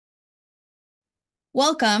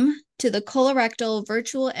Welcome to the Colorectal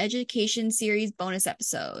Virtual Education Series bonus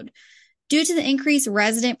episode. Due to the increased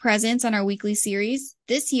resident presence on our weekly series,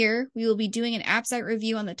 this year we will be doing an ABSITE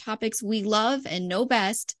review on the topics we love and know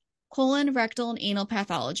best: colon, rectal, and anal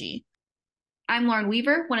pathology. I'm Lauren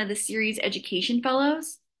Weaver, one of the series education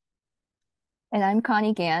fellows. And I'm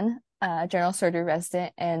Connie Gann, general surgery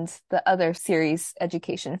resident and the other series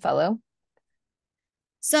education fellow.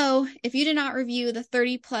 So, if you did not review the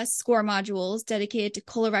 30 plus score modules dedicated to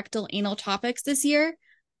colorectal anal topics this year,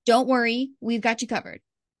 don't worry, we've got you covered.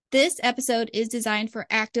 This episode is designed for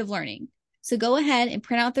active learning, so go ahead and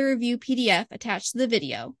print out the review PDF attached to the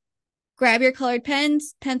video. Grab your colored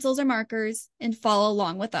pens, pencils, or markers and follow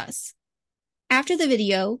along with us. After the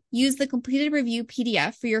video, use the completed review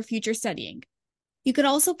PDF for your future studying. You could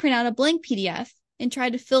also print out a blank PDF and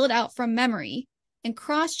try to fill it out from memory and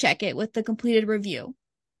cross-check it with the completed review.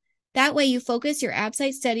 That way you focus your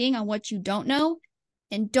ABSITE studying on what you don't know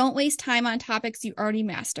and don't waste time on topics you already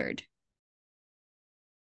mastered.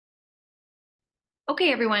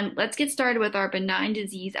 Okay, everyone, let's get started with our benign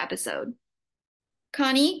disease episode.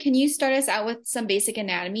 Connie, can you start us out with some basic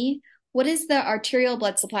anatomy? What is the arterial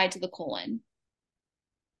blood supply to the colon?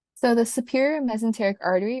 So the superior mesenteric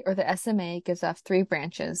artery, or the SMA, gives off three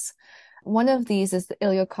branches. One of these is the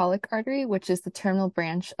ileocolic artery, which is the terminal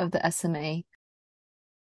branch of the SMA.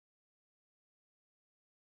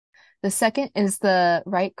 The second is the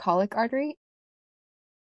right colic artery.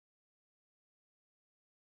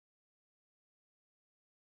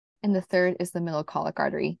 And the third is the middle colic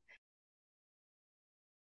artery.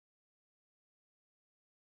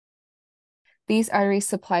 These arteries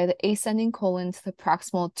supply the ascending colon to the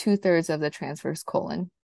proximal 2/3 of the transverse colon.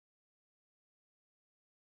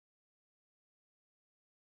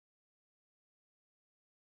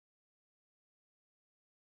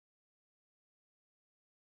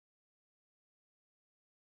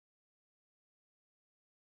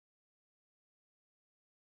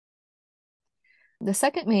 The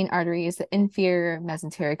second main artery is the inferior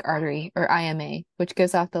mesenteric artery, or IMA, which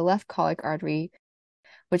gives off the left colic artery,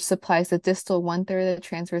 which supplies the distal 1/3 of the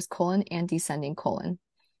transverse colon and descending colon.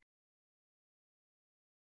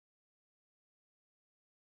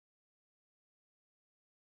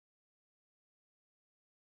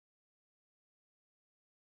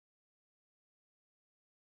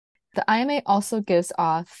 The IMA also gives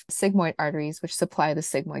off sigmoid arteries, which supply the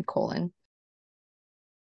sigmoid colon.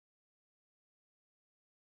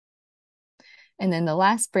 And then the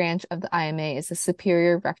last branch of the IMA is the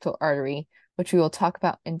superior rectal artery, which we will talk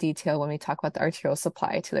about in detail when we talk about the arterial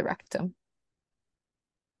supply to the rectum.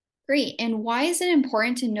 Great. And why is it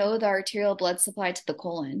important to know the arterial blood supply to the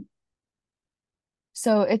colon?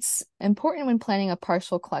 So it's important when planning a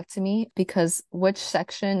partial colectomy because which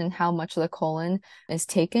section and how much of the colon is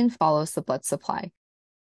taken follows the blood supply.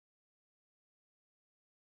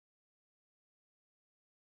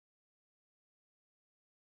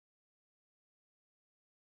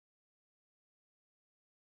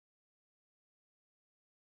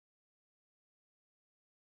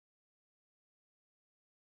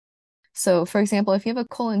 So, for example, if you have a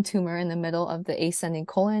colon tumor in the middle of the ascending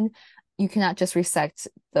colon, you cannot just resect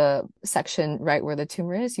the section right where the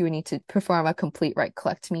tumor is. You would need to perform a complete right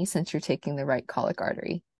colectomy since you're taking the right colic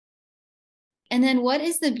artery. And then what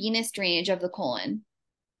is the venous drainage of the colon?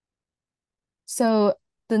 So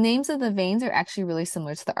the names of the veins are actually really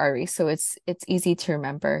similar to the arteries, so it's easy to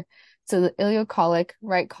remember. So the ileocolic,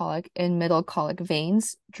 right colic, and middle colic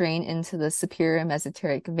veins drain into the superior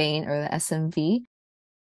mesenteric vein, or the SMV.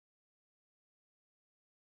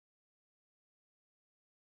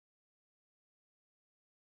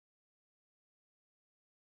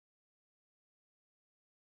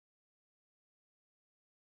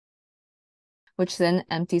 Which then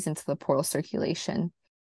empties into the portal circulation.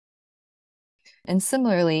 And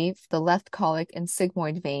similarly, the left colic and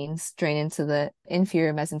sigmoid veins drain into the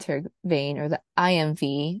inferior mesenteric vein, or the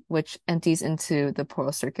IMV, which empties into the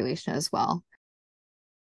portal circulation as well.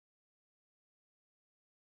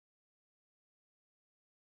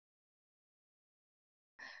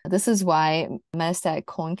 This is why metastatic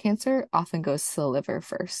colon cancer often goes to the liver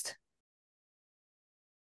first.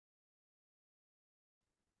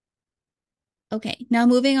 Okay, now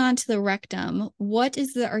moving on to the rectum. What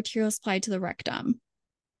is the arterial supply to the rectum?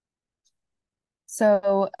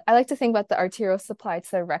 So I like to think about the arterial supply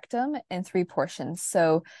to the rectum in three portions.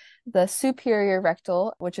 So the superior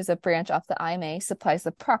rectal, which is a branch off the IMA, supplies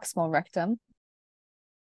the proximal rectum.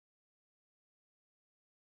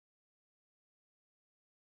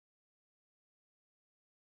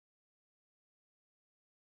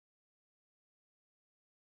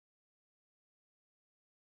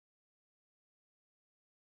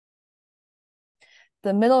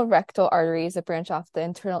 The middle rectal artery is a branch off the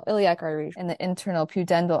internal iliac artery and the internal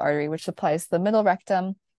pudendal artery, which supplies the middle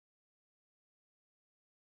rectum.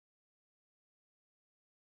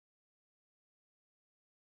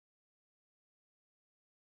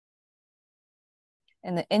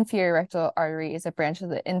 And the inferior rectal artery is a branch of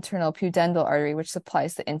the internal pudendal artery, which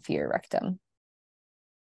supplies the inferior rectum.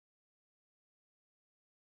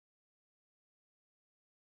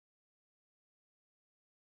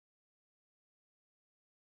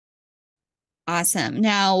 Awesome.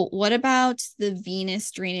 Now, what about the venous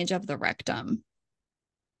drainage of the rectum?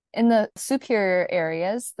 In the superior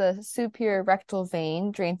areas, the superior rectal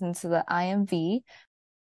vein drains into the IMV,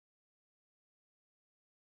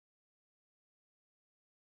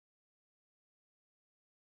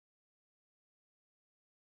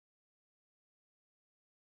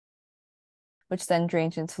 which then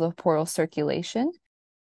drains into the portal circulation.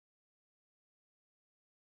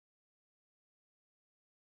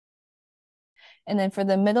 And then for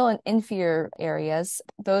the middle and inferior areas,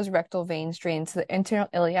 those rectal veins drain to the internal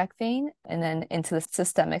iliac vein and then into the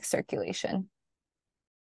systemic circulation.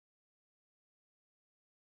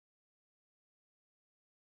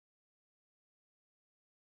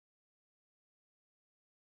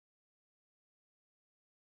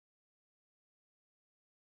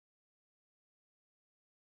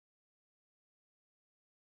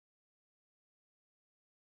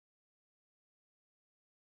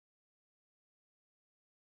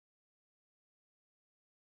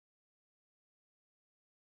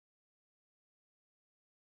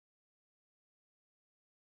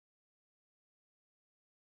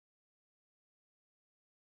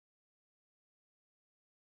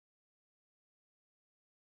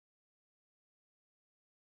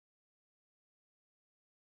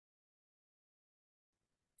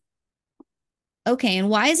 Okay, and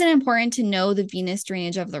why is it important to know the venous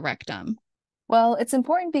drainage of the rectum? Well, it's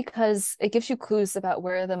important because it gives you clues about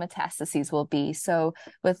where the metastases will be. So,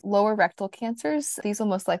 with lower rectal cancers, these will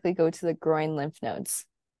most likely go to the groin lymph nodes.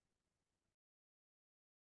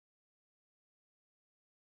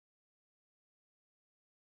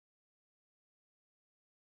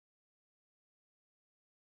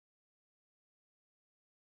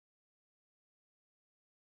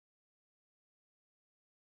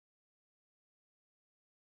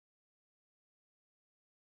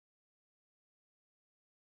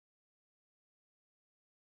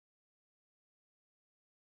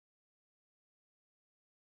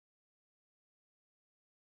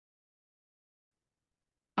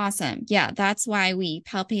 Awesome. Yeah, that's why we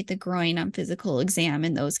palpate the groin on physical exam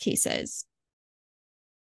in those cases.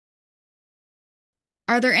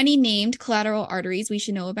 Are there any named collateral arteries we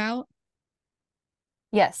should know about?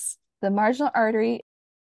 Yes, the marginal artery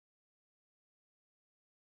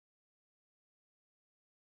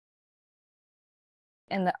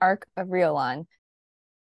and the arc of Riolan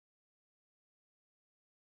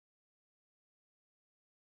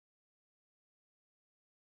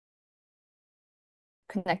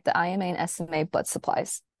connect the IMA and SMA blood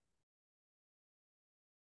supplies.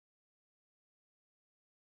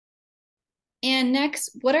 And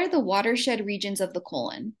next, what are the watershed regions of the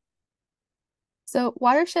colon? So,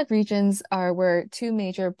 watershed regions are where two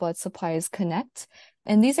major blood supplies connect,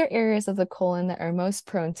 and these are areas of the colon that are most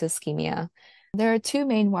prone to ischemia. There are two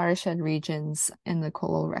main watershed regions in the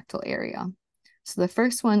colorectal area. So, the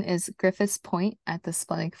first one is Griffith's Point at the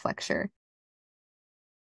splenic flexure.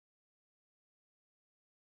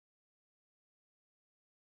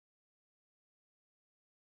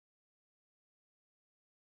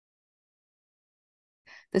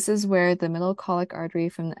 This is where the middle colic artery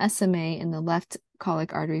from the SMA and the left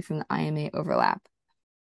colic artery from the IMA overlap.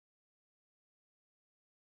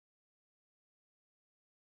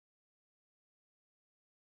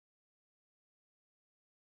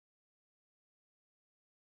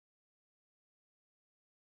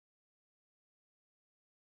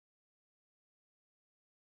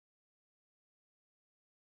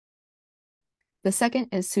 The second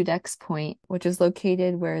is Sudeck's Point, which is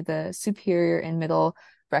located where the superior and middle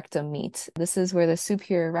rectum meet. This is where the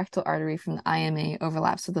superior rectal artery from the IMA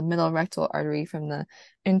overlaps with the middle rectal artery from the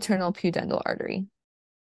internal pudendal artery.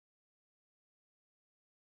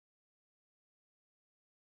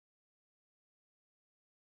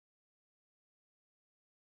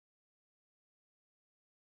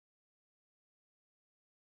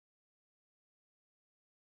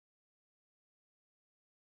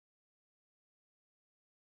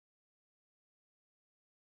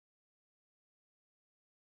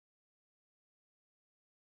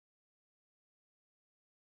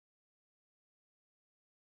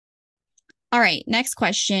 All right, next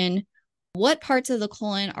question. What parts of the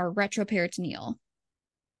colon are retroperitoneal?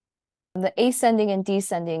 the ascending and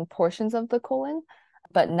descending portions of the colon,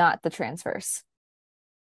 but not the transverse.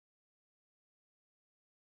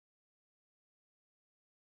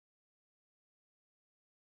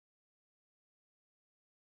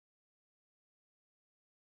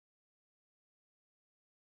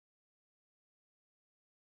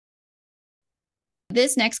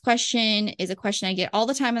 This next question is a question I get all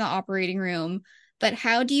the time in the operating room, but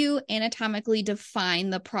how do you anatomically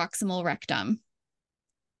define the proximal rectum?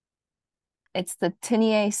 It's the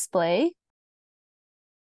tinea splay.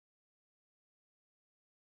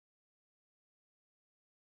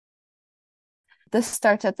 This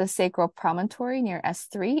starts at the sacral promontory near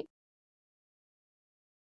S3.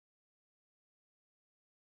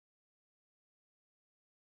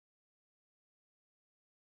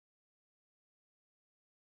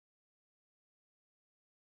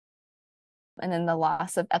 And then the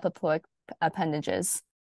loss of epiploic appendages.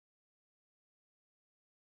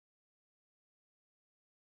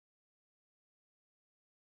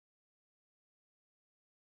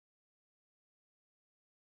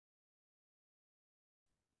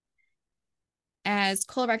 As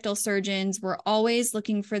colorectal surgeons, we're always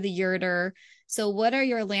looking for the ureter. So, what are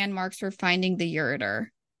your landmarks for finding the ureter?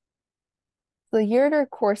 The ureter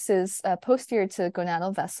courses posterior to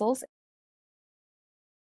gonadal vessels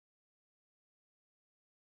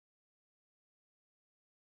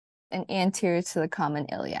and anterior to the common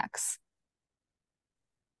iliacs.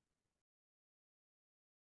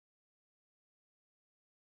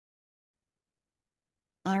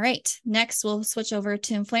 All right, next we'll switch over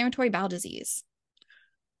to inflammatory bowel disease.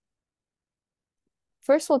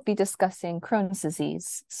 First, we'll be discussing Crohn's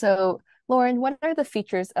disease. So, Lauren, what are the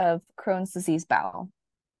features of Crohn's disease bowel?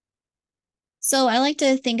 So, I like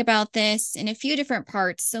to think about this in a few different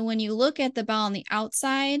parts. So, when you look at the bowel on the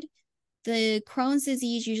outside, the Crohn's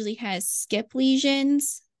disease usually has skip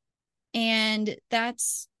lesions, and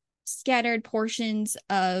that's scattered portions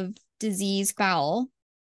of diseased bowel.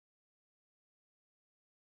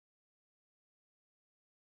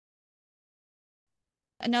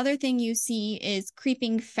 Another thing you see is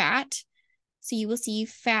creeping fat. So you will see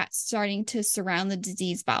fat starting to surround the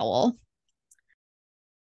diseased bowel.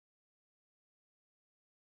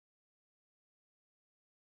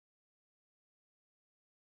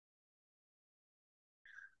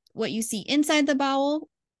 What you see inside the bowel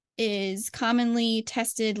is commonly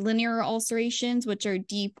tested linear ulcerations, which are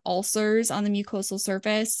deep ulcers on the mucosal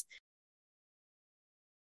surface.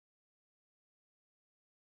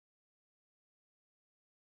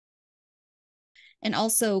 And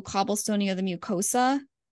also cobblestoning of the mucosa.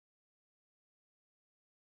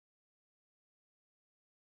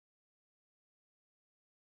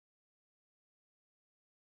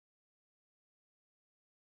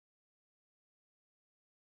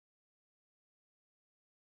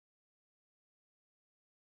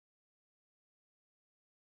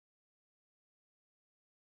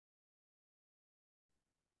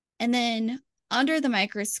 And then under the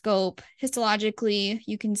microscope, histologically,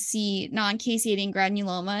 you can see non-caseating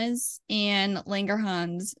granulomas and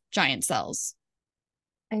Langerhans giant cells.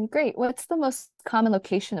 And great, what's the most common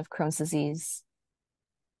location of Crohn's disease?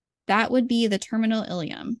 That would be the terminal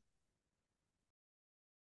ileum.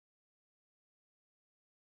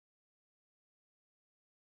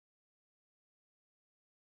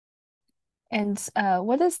 And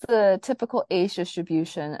what is the typical age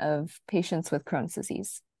distribution of patients with Crohn's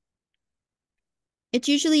disease? It's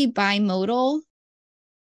usually bimodal.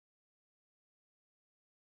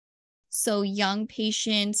 So young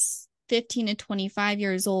patients, 15 to 25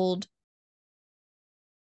 years old.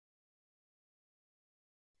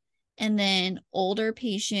 And then older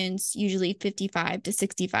patients, usually 55 to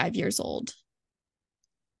 65 years old.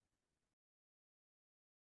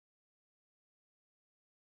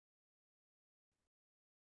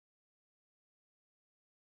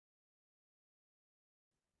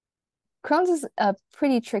 Crohn's is a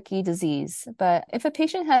pretty tricky disease, but if a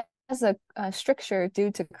patient has a stricture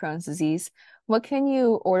due to Crohn's disease, what can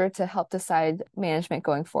you order to help decide management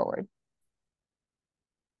going forward?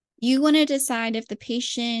 You want to decide if the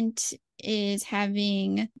patient is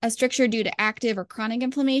having a stricture due to active or chronic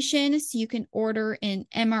inflammation. So you can order an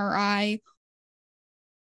MRI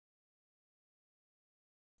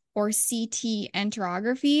or CT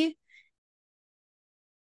enterography.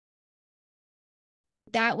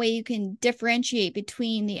 That way you can differentiate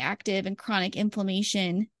between the active and chronic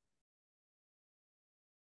inflammation.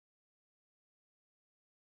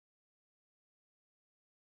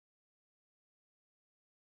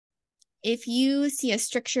 If you see a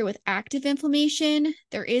stricture with active inflammation,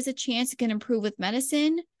 there is a chance it can improve with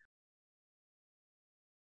medicine.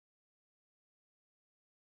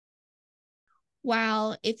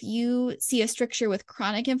 While if you see a stricture with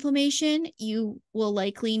chronic inflammation, you will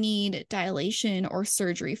likely need dilation or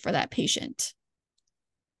surgery for that patient.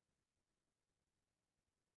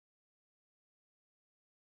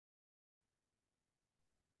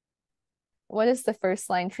 What is the first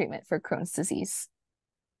line treatment for Crohn's disease?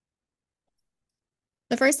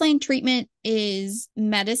 The first line treatment is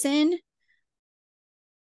medicine.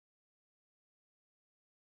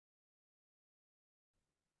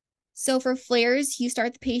 So for flares, you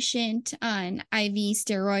start the patient on IV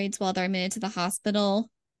steroids while they're admitted to the hospital.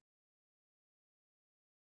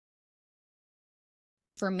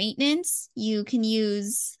 For maintenance, you can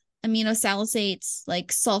use aminosalicylates like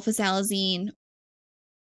sulfasalazine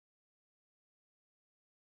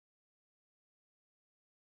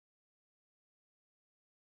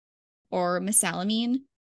or mesalamine.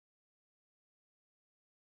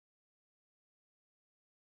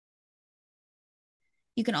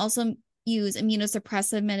 You can also use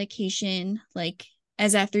immunosuppressive medication like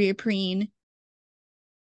azathioprine,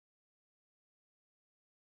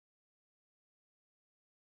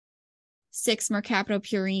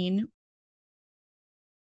 6-mercaptopurine,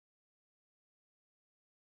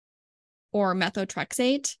 or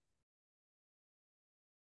methotrexate.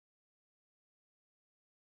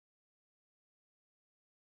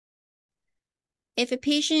 If a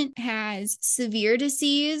patient has severe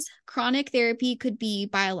disease, chronic therapy could be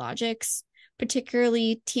biologics,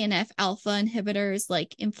 particularly TNF alpha inhibitors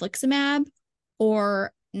like infliximab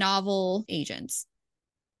or novel agents.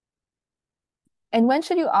 And when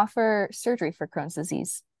should you offer surgery for Crohn's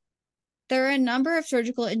disease? There are a number of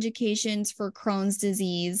surgical indications for Crohn's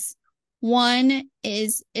disease. One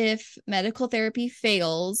is if medical therapy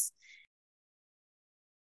fails.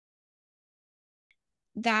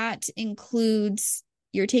 That includes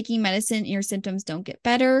you're taking medicine and your symptoms don't get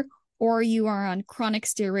better, or you are on chronic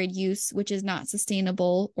steroid use, which is not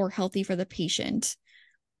sustainable or healthy for the patient.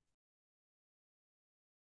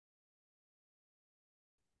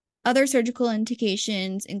 Other surgical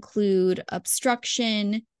indications include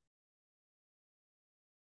obstruction,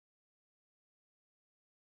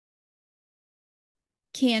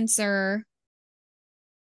 cancer,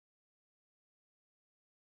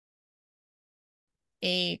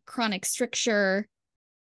 a chronic stricture,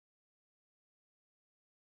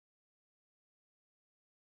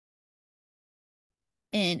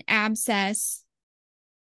 an abscess,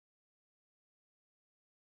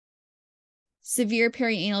 severe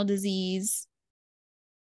perianal disease,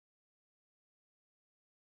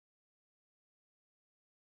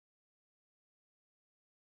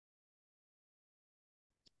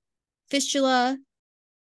 fistula,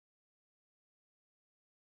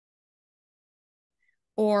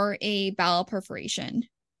 or a bowel perforation.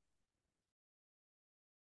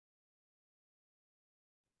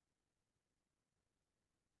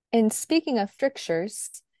 And speaking of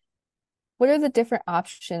strictures, what are the different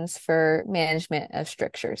options for management of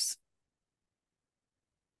strictures?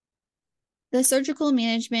 The surgical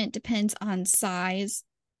management depends on size.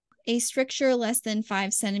 A stricture less than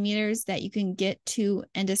 5 centimeters that you can get to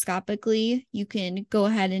endoscopically, you can go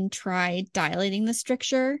ahead and try dilating the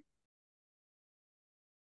stricture.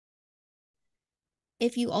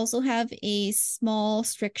 If you also have a small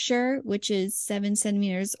stricture, which is 7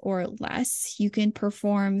 centimeters or less, you can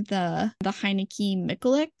perform the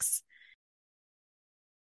Heineke-Mikulicz.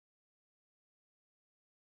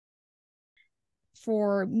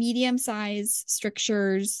 For medium-sized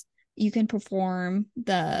strictures, you can perform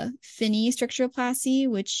the Finney strictureplasty,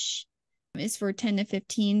 which is for 10 to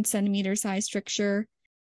 15 centimeter size stricture.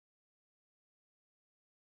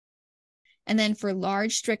 And then for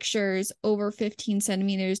large strictures over 15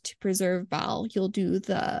 centimeters to preserve bowel, you'll do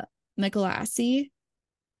the Mikulicz.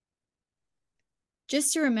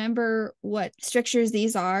 Just to remember what strictures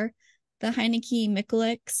these are, the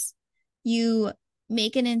Heineke-Mikulicz, you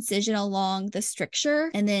make an incision along the stricture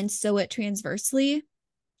and then sew it transversely.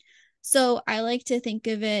 So I like to think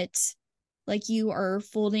of it like you are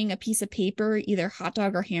folding a piece of paper, either hot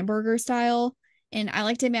dog or hamburger style. And I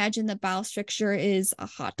like to imagine the bowel stricture is a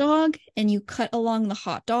hot dog and you cut along the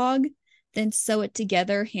hot dog, then sew it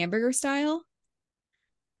together hamburger style.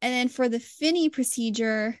 And then for the Finney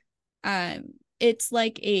procedure, it's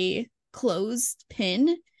like a closed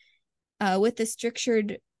pin with a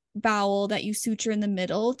strictured bowel that you suture in the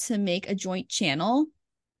middle to make a joint channel.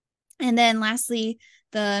 And then lastly,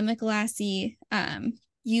 the Mikulicz,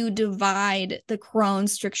 you divide the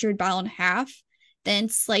Crohn's strictured bowel in half, then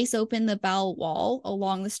slice open the bowel wall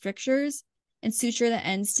along the strictures and suture the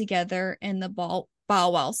ends together in the bowel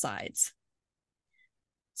wall sides.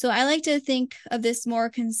 So I like to think of this more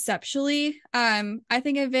conceptually. I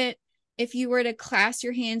think of it if you were to clasp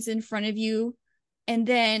your hands in front of you and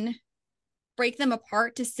then break them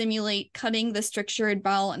apart to simulate cutting the strictured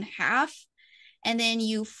bowel in half, and then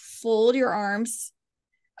you fold your arms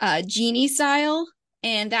genie style,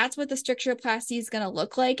 and that's what the strictureplasty is going to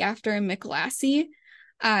look like after a McLassy.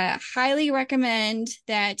 Highly recommend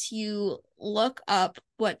that you look up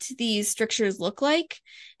what these strictures look like,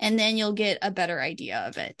 and then you'll get a better idea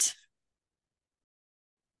of it.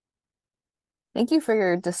 Thank you for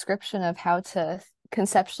your description of how to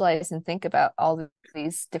conceptualize and think about all of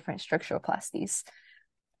these different structuroplasties.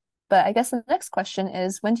 But I guess the next question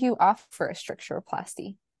is, when do you offer a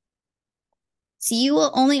structuroplasty? So you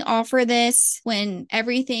will only offer this when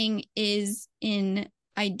everything is in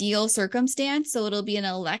ideal circumstance. So it'll be an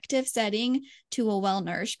elective setting to a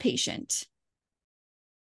well-nourished patient.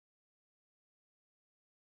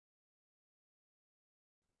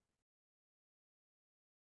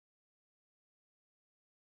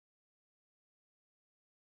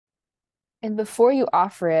 And before you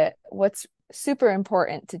offer it, what's super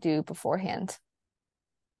important to do beforehand?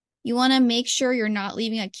 You want to make sure you're not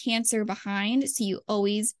leaving a cancer behind. So you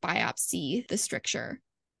always biopsy the stricture.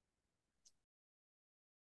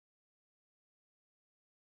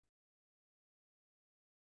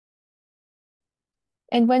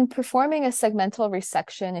 And when performing a segmental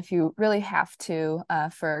resection, if you really have to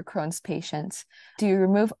for Crohn's patients, do you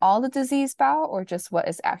remove all the diseased bowel or just what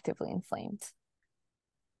is actively inflamed?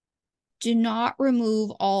 Do not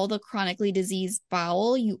remove all the chronically diseased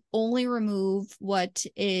bowel. You only remove what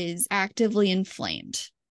is actively inflamed.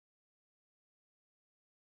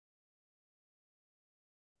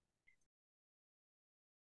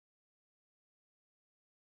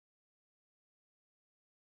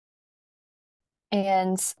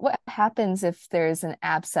 And what happens if there's an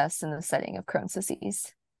abscess in the setting of Crohn's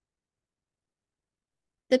disease?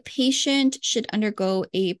 The patient should undergo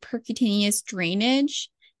a percutaneous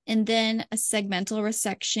drainage and then a segmental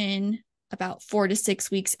resection about 4 to 6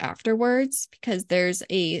 weeks afterwards, because there's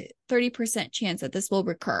a 30% chance that this will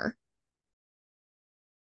recur.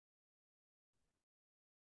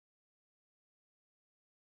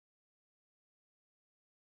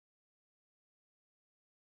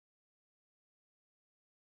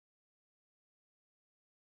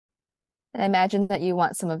 And I imagine that you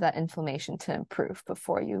want some of that inflammation to improve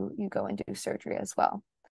before you go and do surgery as well.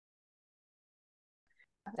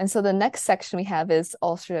 And so the next section we have is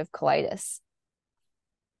ulcerative colitis.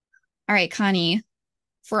 All right, Connie,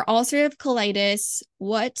 for ulcerative colitis,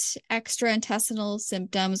 what extraintestinal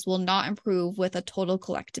symptoms will not improve with a total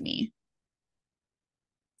colectomy?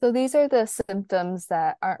 So these are the symptoms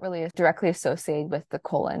that aren't really directly associated with the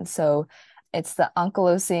colon. So it's the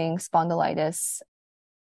ankylosing spondylitis,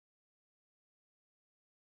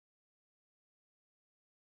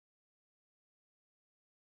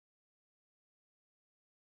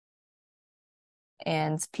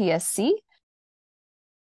 and PSC.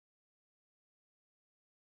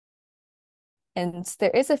 And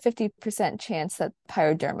there is a 50% chance that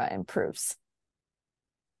pyoderma improves.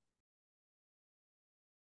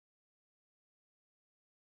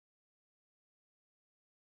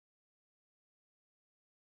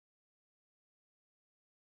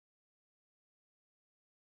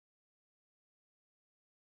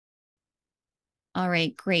 All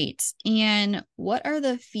right, great. And what are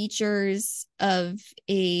the features of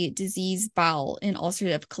a diseased bowel in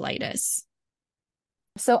ulcerative colitis?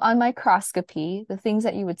 So on microscopy, the things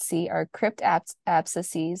that you would see are crypt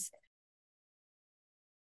abscesses,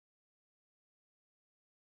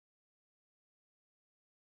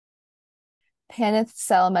 Paneth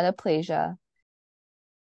cell metaplasia,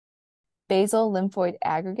 basal lymphoid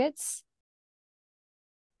aggregates,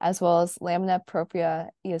 as well as lamina propria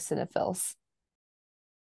eosinophils.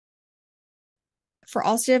 For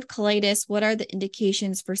ulcerative colitis, what are the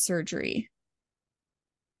indications for surgery?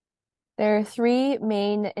 There are three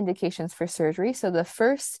main indications for surgery. So the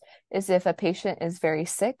first is if a patient is very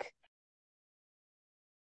sick.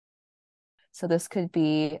 So this could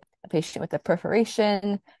be a patient with a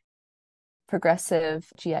perforation,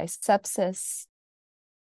 progressive GI sepsis,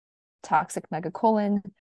 toxic megacolon,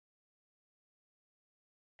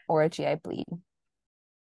 or a GI bleed.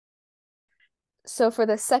 So for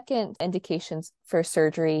the second indications for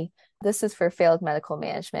surgery, this is for failed medical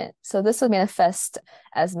management. So this would manifest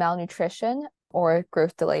as malnutrition or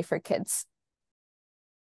growth delay for kids.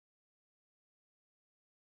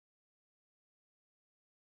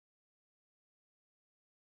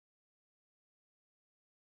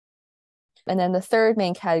 And then the third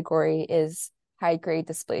main category is high-grade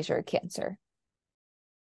dysplasia or cancer.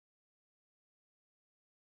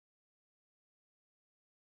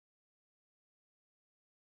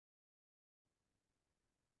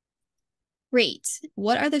 Great.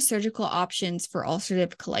 What are the surgical options for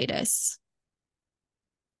ulcerative colitis?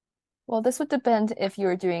 Well, this would depend if you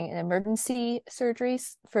were doing an emergency surgery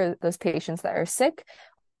for those patients that are sick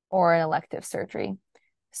or an elective surgery.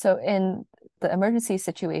 So in the emergency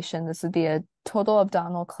situation, this would be a total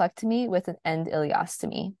abdominal colectomy with an end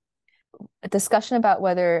ileostomy. A discussion about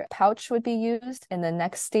whether pouch would be used in the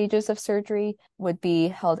next stages of surgery would be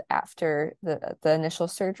held after the initial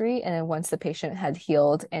surgery and then once the patient had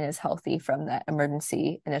healed and is healthy from that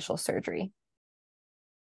emergency initial surgery.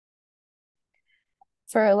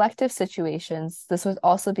 For elective situations, this would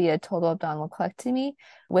also be a total abdominal colectomy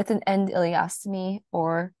with an end ileostomy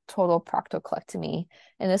or total proctocolectomy.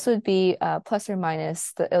 And this would be plus or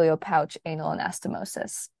minus the iliopouch anal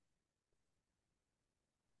anastomosis.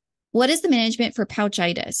 What is the management for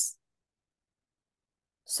pouchitis?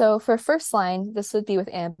 So for first line, this would be with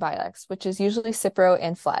antibiotics, which is usually Cipro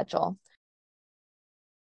and Flagyl.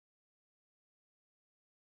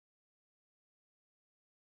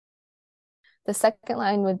 The second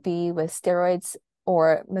line would be with steroids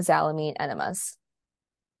or mesalamine enemas.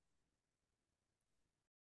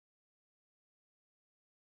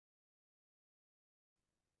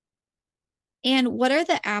 And what are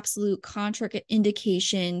the absolute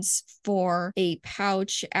contraindications for a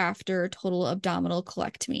pouch after total abdominal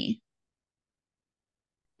colectomy?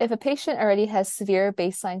 If a patient already has severe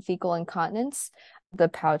baseline fecal incontinence, the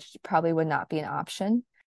pouch probably would not be an option.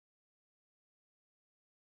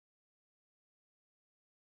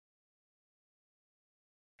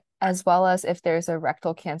 As well as if there's a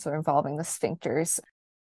rectal cancer involving the sphincters.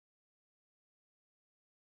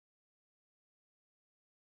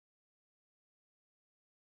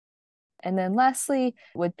 And then lastly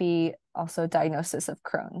would be also diagnosis of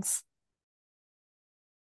Crohn's.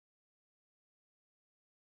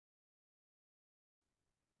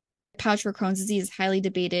 Pouch for Crohn's disease is highly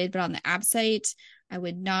debated, but on the ABSITE, I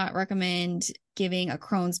would not recommend giving a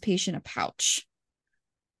Crohn's patient a pouch.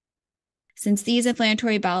 Since these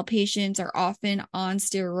inflammatory bowel patients are often on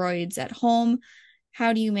steroids at home,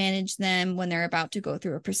 how do you manage them when they're about to go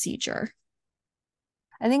through a procedure?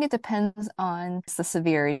 I think it depends on the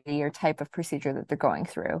severity or type of procedure that they're going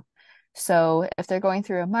through. So if they're going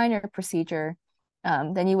through a minor procedure,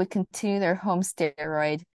 then you would continue their home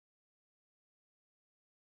steroid.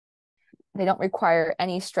 They don't require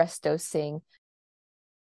any stress dosing.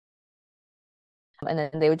 And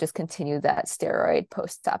then they would just continue that steroid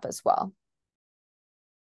post-op as well.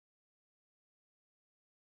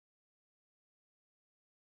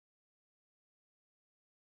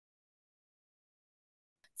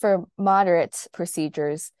 For moderate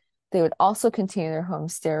procedures, they would also continue their home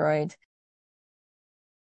steroid,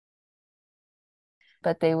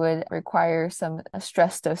 but they would require some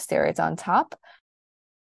stress dose steroids on top,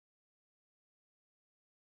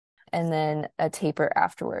 and then a taper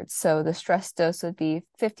afterwards. So the stress dose would be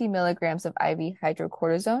 50 milligrams of IV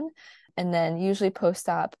hydrocortisone, and then usually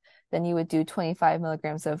post-op, then you would do 25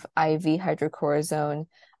 milligrams of IV hydrocortisone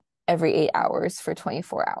every 8 hours for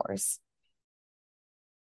 24 hours.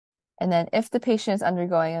 And then if the patient is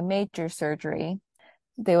undergoing a major surgery,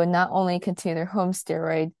 they would not only continue their home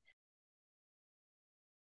steroid,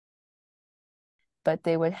 but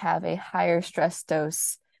they would have a higher stress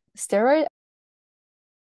dose steroid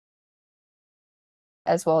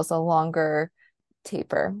as well as a longer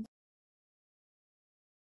taper.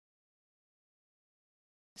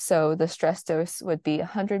 So the stress dose would be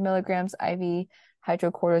 100 milligrams IV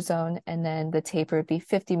hydrocortisone, and then the taper would be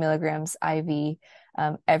 50 milligrams IV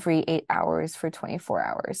every 8 hours for 24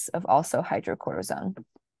 hours of also hydrocortisone.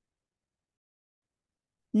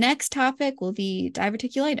 Next topic will be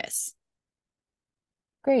diverticulitis.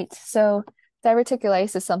 Great. So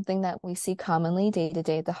diverticulitis is something that we see commonly day to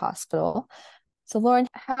day at the hospital. So Lauren,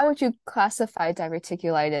 how would you classify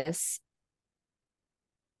diverticulitis?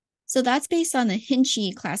 So that's based on the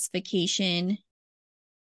Hinchey classification.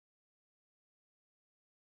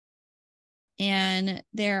 And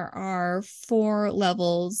there are 4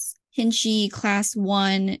 levels. Hinchey class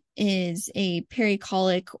 1 is a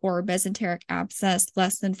pericolic or mesenteric abscess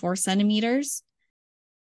less than 4 centimeters.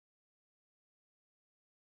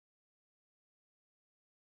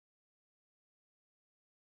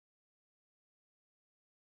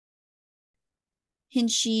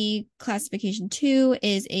 Hinchey classification 2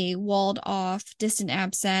 is a walled off distant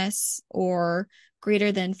abscess or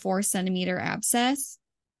greater than 4 centimeter abscess.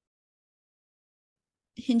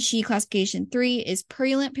 Hinchey classification 3 is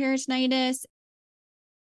purulent peritonitis.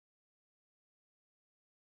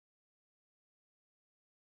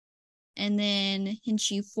 And then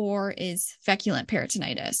Hinchey 4 is feculent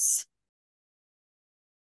peritonitis.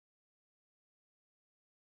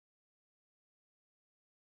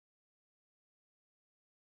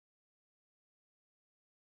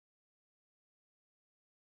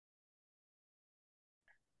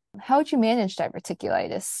 How would you manage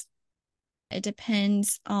diverticulitis? It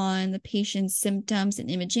depends on the patient's symptoms and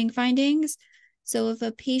imaging findings. So if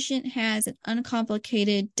a patient has an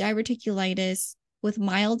uncomplicated diverticulitis with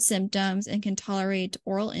mild symptoms and can tolerate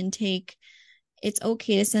oral intake, it's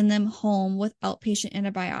okay to send them home with outpatient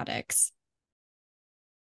antibiotics.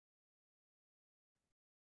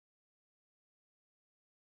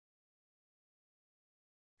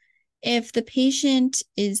 If the patient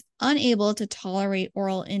is unable to tolerate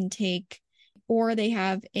oral intake, or they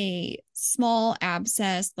have a small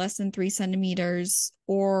abscess less than 3 centimeters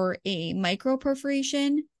or a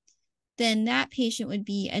microperforation, then that patient would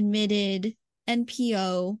be admitted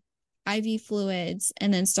NPO, IV fluids,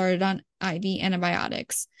 and then started on IV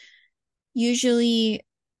antibiotics, usually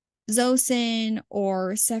Zosyn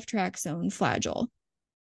or ceftriaxone flagyl.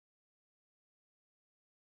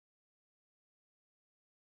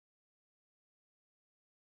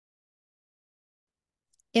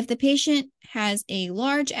 If the patient has a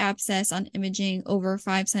large abscess on imaging over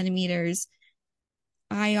 5 centimeters,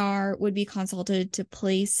 IR would be consulted to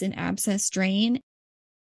place an abscess drain.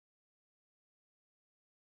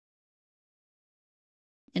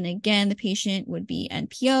 And again, the patient would be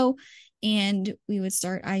NPO and we would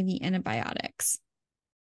start IV antibiotics.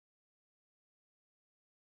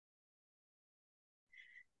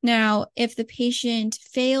 Now, if the patient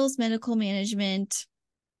fails medical management,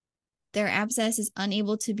 their abscess is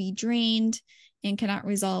unable to be drained and cannot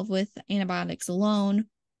resolve with antibiotics alone,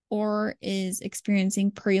 or is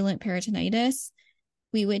experiencing purulent peritonitis,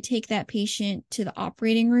 we would take that patient to the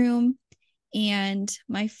operating room. And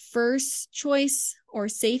my first choice or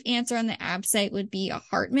safe answer on the ABSITE would be a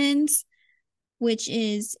Hartman's, which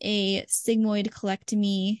is a sigmoid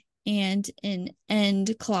colectomy and an end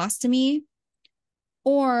colostomy.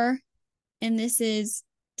 Or, and this is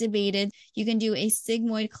debated, you can do a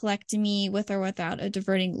sigmoid colectomy with or without a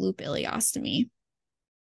diverting loop ileostomy.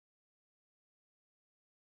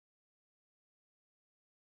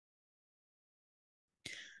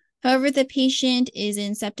 However, the patient is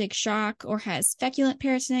in septic shock or has feculent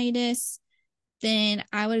peritonitis, then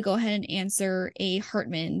I would go ahead and answer a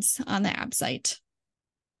Hartman's on the ABSITE.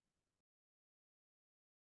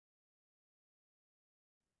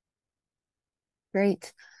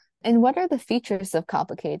 Great. And what are the features of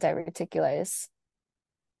complicated diverticulitis?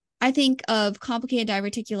 I think of complicated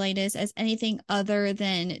diverticulitis as anything other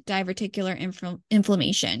than diverticular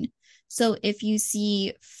inflammation. So if you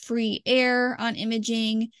see free air on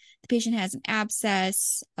imaging, the patient has an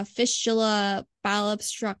abscess, a fistula, bowel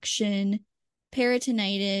obstruction,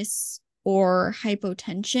 peritonitis, or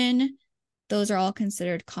hypotension, those are all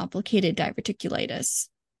considered complicated diverticulitis.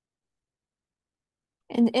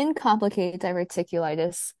 And in complicated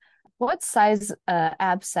diverticulitis, what size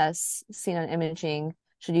abscess seen on imaging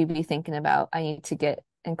should you be thinking about? I need to get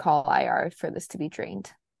and call IR for this to be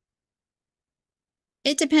drained.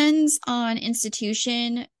 It depends on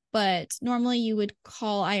institution, but normally you would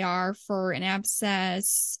call IR for an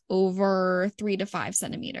abscess over 3 to 5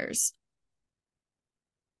 centimeters.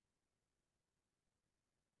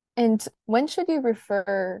 And when should you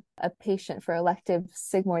refer a patient for elective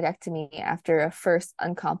sigmoidectomy after a first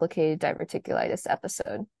uncomplicated diverticulitis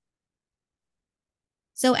episode?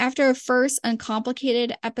 So after a first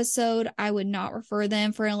uncomplicated episode, I would not refer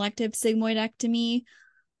them for an elective sigmoidectomy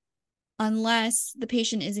unless the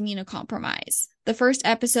patient is immunocompromised. The first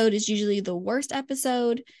episode is usually the worst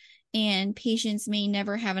episode, and patients may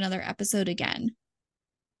never have another episode again.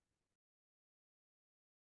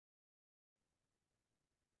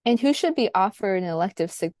 And who should be offered an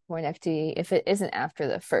elective sigmoidectomy if it isn't after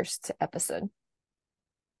the first episode?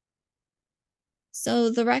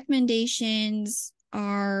 So the recommendations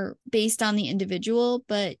are based on the individual,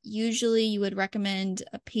 but usually you would recommend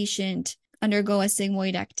a patient undergo a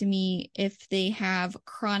sigmoidectomy if they have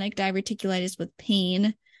chronic diverticulitis with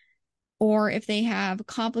pain, or if they have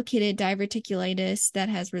complicated diverticulitis that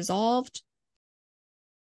has resolved,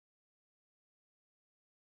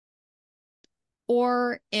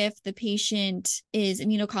 or if the patient is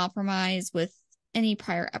immunocompromised with any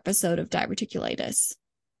prior episode of diverticulitis.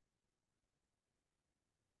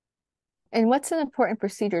 And what's an important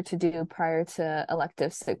procedure to do prior to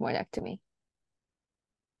elective sigmoidectomy?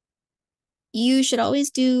 You should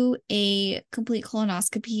always do a complete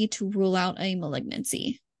colonoscopy to rule out a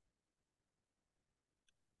malignancy.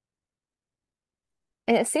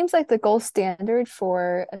 And it seems like the gold standard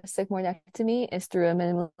for a sigmoidectomy is through a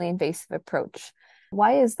minimally invasive approach.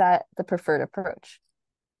 Why is that the preferred approach?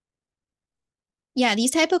 Yeah,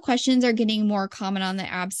 these type of questions are getting more common on the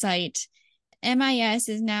ABSITE. MIS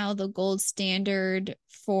is now the gold standard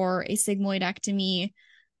for a sigmoidectomy.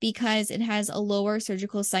 because it has a lower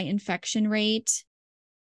surgical site infection rate,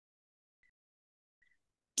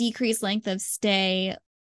 decreased length of stay,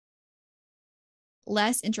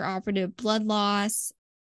 less intraoperative blood loss,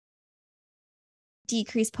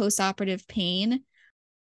 decreased postoperative pain,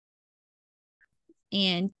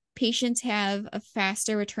 and patients have a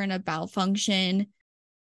faster return of bowel function.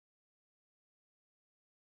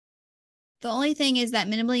 The only thing is that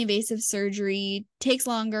minimally invasive surgery takes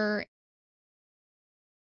longer,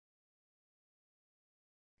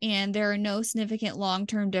 and there are no significant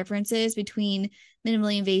long-term differences between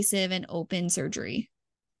minimally invasive and open surgery.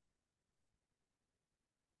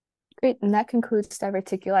 Great, and that concludes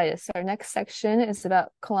diverticulitis. Our next section is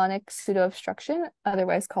about colonic pseudoobstruction,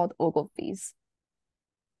 otherwise called Ogilvy's.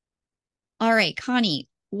 All right, Connie,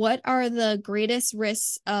 what are the greatest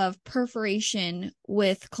risks of perforation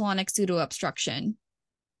with colonic pseudoobstruction?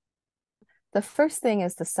 The first thing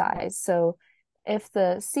is the size. So if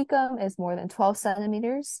the cecum is more than 12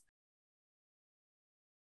 centimeters,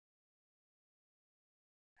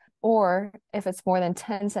 or if it's more than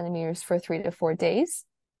 10 centimeters for 3 to 4 days.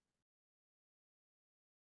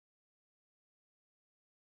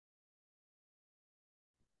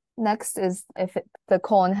 Next is if the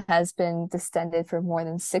colon has been distended for more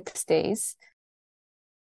than 6 days.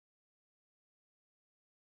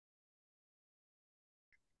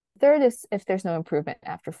 Third is if there's no improvement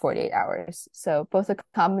after 48 hours. So both a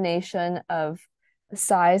combination of the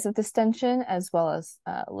size of distension as well as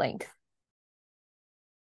length.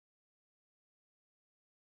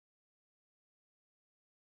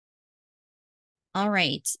 All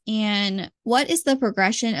right. And what is the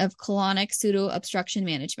progression of colonic pseudoobstruction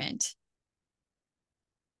management?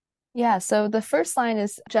 Yeah, so the first line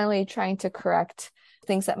is generally trying to correct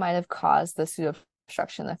things that might have caused the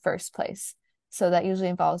pseudoobstruction in the first place. So that usually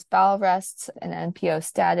involves bowel rests and NPO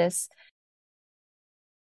status,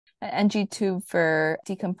 an NG tube for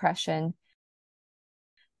decompression,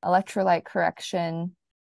 electrolyte correction,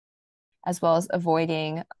 as well as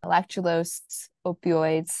avoiding lactulose,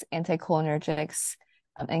 opioids, anticholinergics,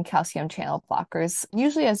 and calcium channel blockers,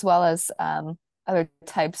 usually as well as other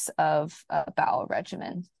types of bowel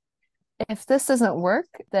regimen. If this doesn't work,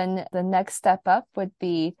 then the next step up would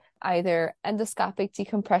be either endoscopic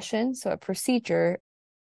decompression, so a procedure,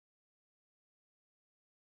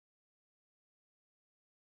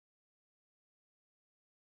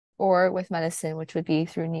 or with medicine, which would be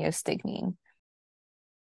through neostigmine.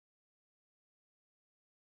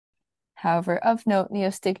 However, of note,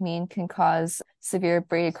 neostigmine can cause severe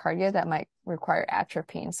bradycardia that might require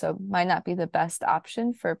atropine, so might not be the best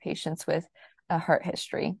option for patients with a heart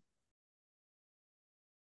history.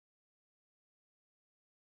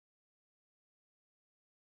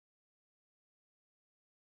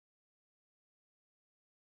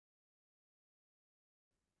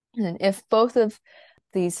 And if both of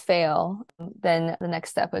these fail, then the next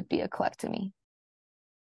step would be a colectomy.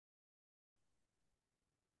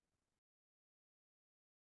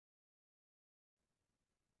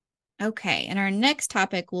 Okay. And our next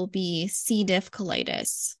topic will be C. diff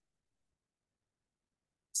colitis.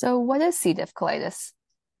 So what is C. diff colitis?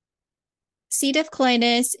 C. diff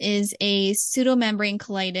colitis is a pseudomembrane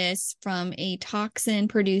colitis from a toxin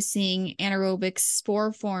producing anaerobic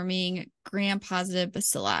spore forming gram-positive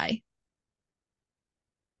bacilli.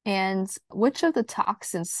 And which of the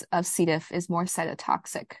toxins of C. diff is more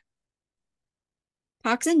cytotoxic?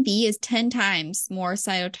 Toxin B is 10 times more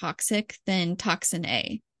cytotoxic than toxin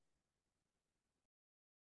A.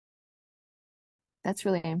 That's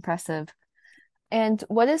really impressive. And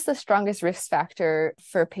what is the strongest risk factor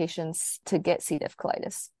for patients to get C. diff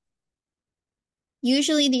colitis?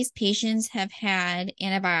 Usually, these patients have had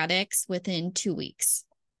antibiotics within 2 weeks.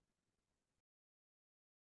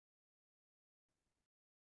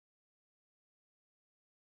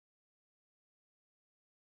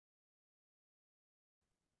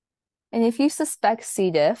 And if you suspect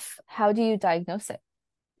C. diff, how do you diagnose it?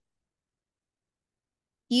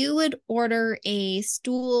 You would order a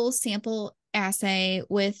stool sample assay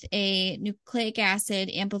with a nucleic acid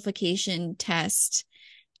amplification test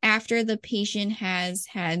after the patient has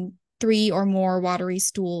had 3 or more watery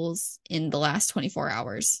stools in the last 24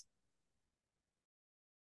 hours.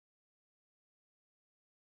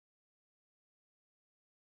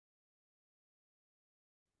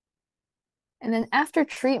 And then after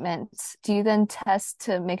treatment, do you then test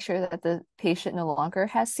to make sure that the patient no longer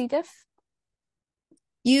has C. diff?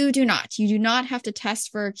 You do not. You do not have to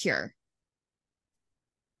test for a cure.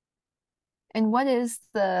 And what is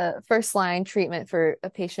the first line treatment for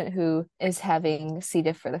a patient who is having C.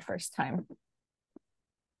 diff for the first time?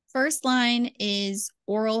 First line is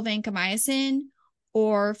oral vancomycin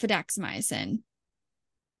or fidaxomicin.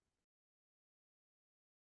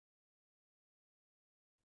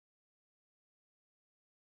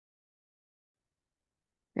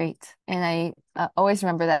 Great. And I always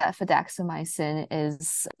remember that fidaxomicin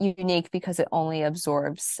is unique because it only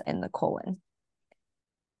absorbs in the colon.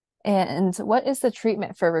 And what is the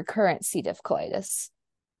treatment for recurrent C. diff colitis?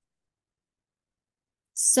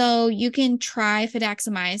 So you can try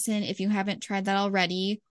fidaxomicin if you haven't tried that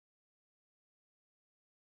already,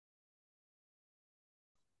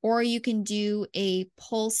 or you can do a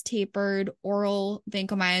pulse tapered oral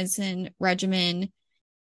vancomycin regimen.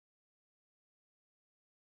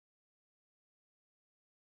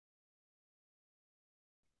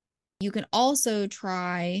 You can also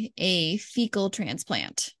try a fecal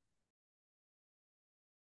transplant.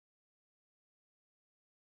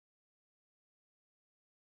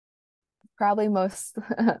 Probably most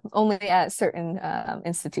only at certain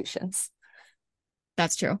institutions.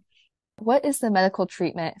 That's true. What is the medical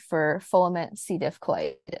treatment for fulminant C. diff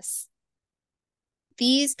colitis?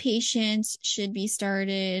 These patients should be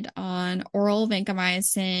started on oral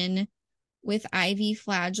vancomycin with IV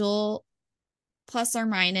flagyl plus or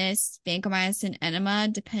minus vancomycin enema,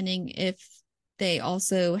 depending if they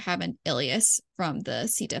also have an ileus from the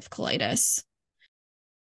C. diff colitis.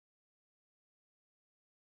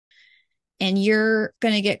 And you're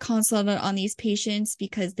going to get consulted on these patients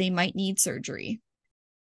because they might need surgery.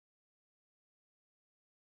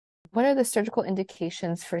 What are the surgical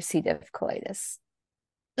indications for C. diff colitis?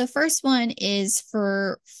 The first one is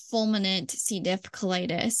for fulminant C. diff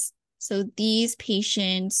colitis. So these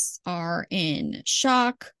patients are in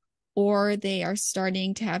shock or they are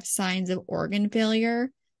starting to have signs of organ failure.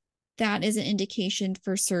 That is an indication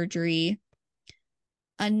for surgery.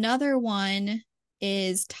 Another one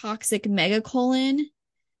is toxic megacolon.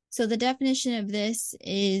 So the definition of this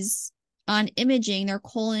is on imaging, their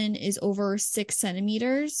colon is over 6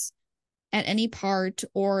 centimeters at any part,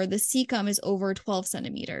 or the cecum is over 12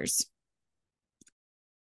 centimeters.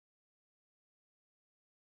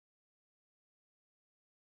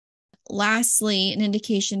 Lastly, an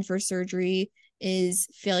indication for surgery is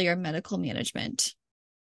failure of medical management.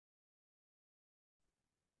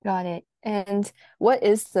 Got it. And what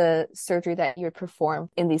is the surgery that you would perform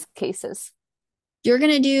in these cases? You're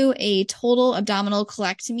going to do a total abdominal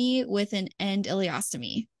colectomy with an end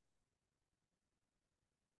ileostomy.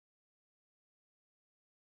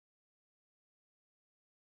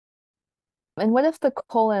 And what if the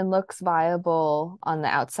colon looks viable on the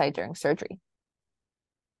outside during surgery?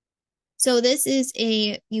 So this is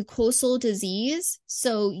a mucosal disease.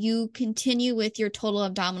 So you continue with your total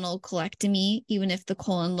abdominal colectomy, even if the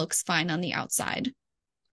colon looks fine on the outside.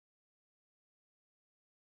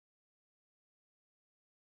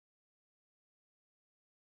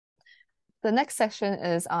 The next section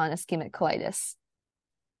is on ischemic colitis.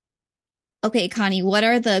 Okay, Connie, what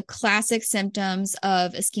are the classic symptoms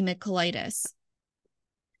of ischemic colitis?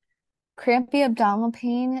 Crampy abdominal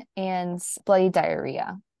pain and bloody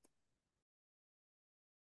diarrhea.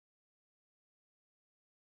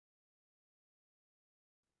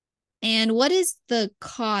 And what is the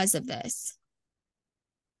cause of this?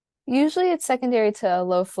 Usually it's secondary to a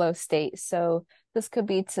low flow state. So this could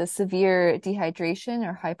be to severe dehydration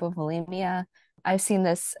or hypovolemia. I've seen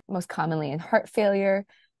this most commonly in heart failure,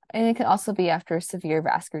 and it can also be after severe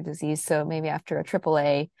vascular disease. So maybe after a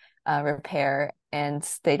AAA repair and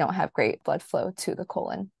they don't have great blood flow to the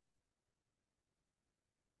colon.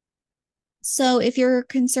 So if you're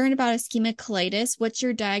concerned about ischemic colitis, what's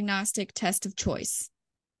your diagnostic test of choice?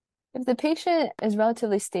 If the patient is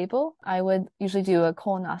relatively stable, I would usually do a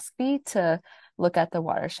colonoscopy to look at the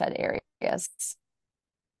watershed areas.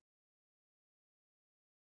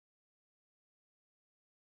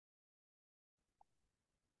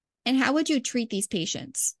 And how would you treat these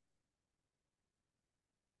patients?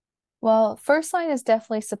 Well, first line is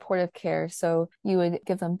definitely supportive care. So you would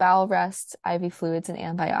give them bowel rest, IV fluids, and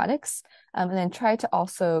antibiotics, and then try to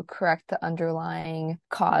also correct the underlying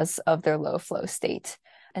cause of their low flow state.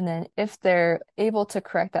 And then if they're able to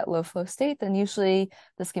correct that low flow state, then usually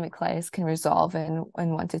the ischemic colitis can resolve in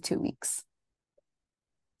 1 to 2 weeks.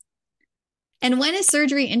 And when is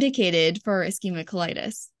surgery indicated for ischemic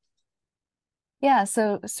colitis? Yeah,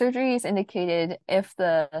 so surgery is indicated if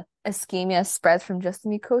the ischemia spreads from just the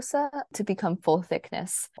mucosa to become full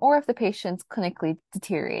thickness, or if the patient's clinically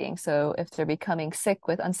deteriorating. So if they're becoming sick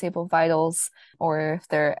with unstable vitals, or if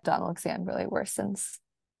their abdominal exam really worsens.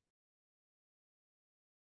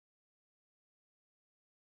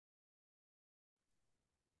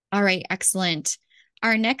 All right, excellent.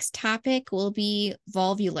 Our next topic will be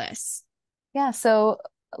volvulus. Yeah, so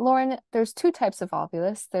Lauren, there's two types of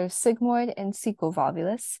volvulus. There's sigmoid and cecal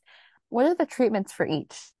volvulus. What are the treatments for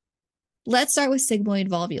each? Let's start with sigmoid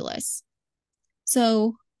volvulus.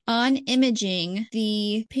 So, on imaging,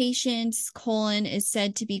 the patient's colon is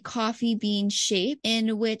said to be coffee bean shaped,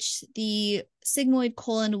 in which the sigmoid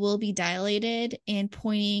colon will be dilated and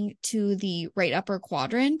pointing to the right upper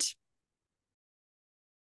quadrant.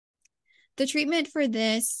 The treatment for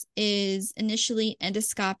this is initially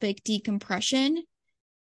endoscopic decompression.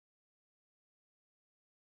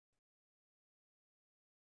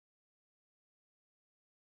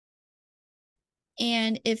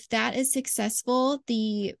 And if that is successful,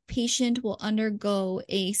 the patient will undergo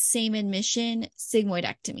a same admission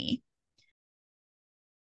sigmoidectomy.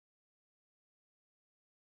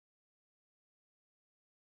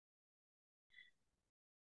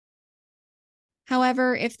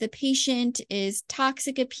 However, if the patient is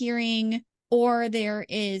toxic appearing or there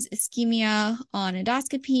is ischemia on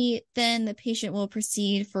endoscopy, then the patient will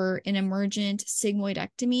proceed for an emergent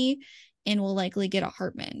sigmoidectomy and will likely get a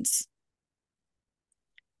Hartmann's.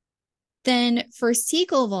 Then for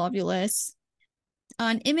cecal volvulus,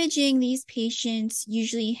 on imaging, these patients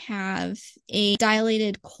usually have a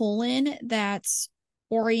dilated colon that's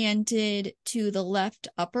oriented to the left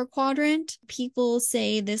upper quadrant. People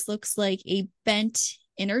say this looks like a bent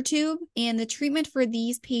inner tube, and the treatment for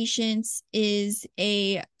these patients is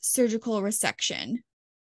a surgical resection.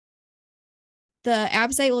 The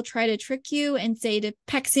ABSITE will try to trick you and say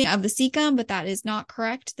depexing of the cecum, but that is not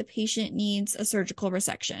correct. The patient needs a surgical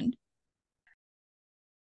resection.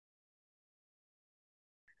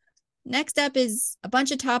 Next up is a bunch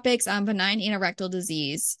of topics on benign anorectal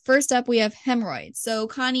disease. First up, we have hemorrhoids. So,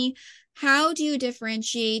 Connie, how do you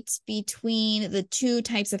differentiate between the two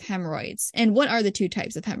types of hemorrhoids? And what are the two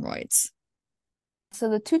types of hemorrhoids? So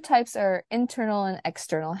the two types are internal and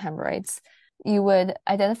external hemorrhoids. You would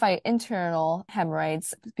identify internal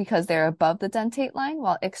hemorrhoids because they're above the dentate line,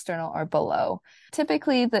 while external are below.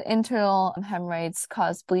 Typically, the internal hemorrhoids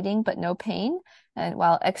cause bleeding but no pain, and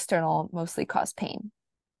while external mostly cause pain.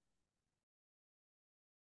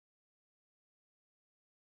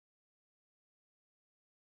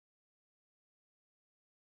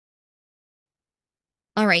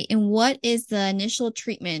 All right. And what is the initial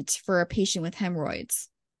treatment for a patient with hemorrhoids?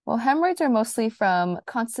 Well, hemorrhoids are mostly from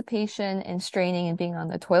constipation and straining and being on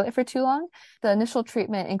the toilet for too long. The initial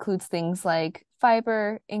treatment includes things like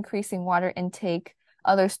fiber, increasing water intake,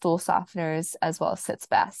 other stool softeners, as well as sitz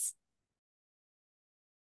baths.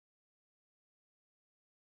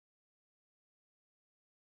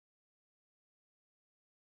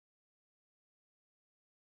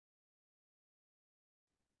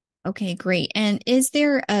 Okay, great. And is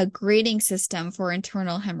there a grading system for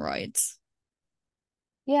internal hemorrhoids?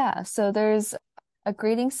 Yeah, so there's a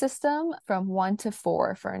grading system from 1 to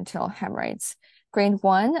 4 for internal hemorrhoids. Grade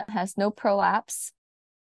 1 has no prolapse.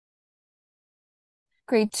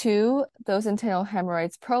 Grade 2, those internal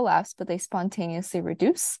hemorrhoids prolapse, but they spontaneously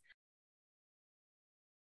reduce.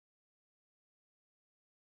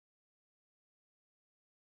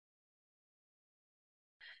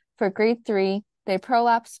 For grade 3, they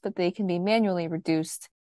prolapse, but they can be manually reduced.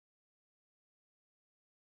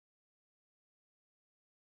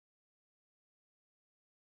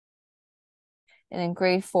 And in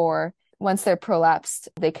grade 4, once they're prolapsed,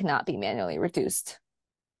 they cannot be manually reduced.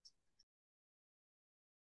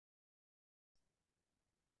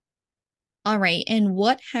 All right. And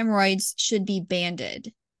what hemorrhoids should be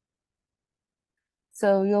banded?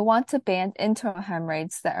 So you'll want to band internal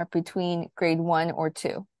hemorrhoids that are between grade 1 or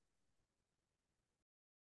 2.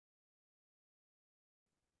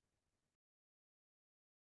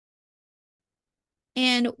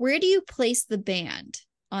 And where do you place the band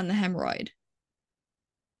on the hemorrhoid?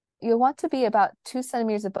 You'll want to be about 2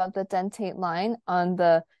 centimeters above the dentate line on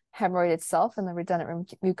the hemorrhoid itself and the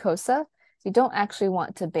redundant mucosa. You don't actually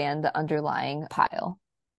want to band the underlying pile.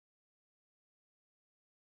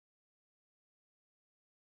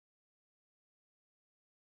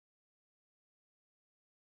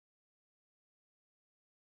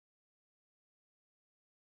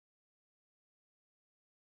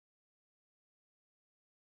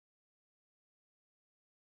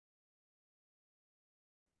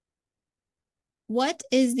 What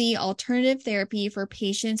is the alternative therapy for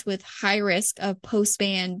patients with high risk of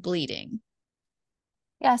post-band bleeding?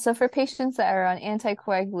 Yeah, so for patients that are on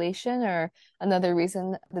anticoagulation or another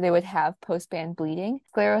reason that they would have post-band bleeding,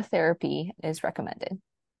 sclerotherapy is recommended.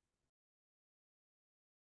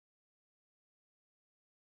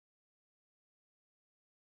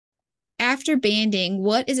 After banding,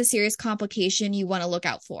 what is a serious complication you want to look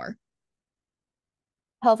out for?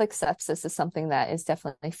 Pelvic sepsis is something that is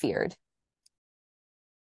definitely feared.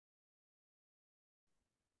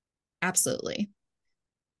 Absolutely.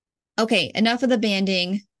 Okay, enough of the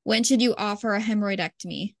banding. When should you offer a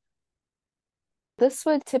hemorrhoidectomy? This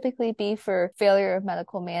would typically be for failure of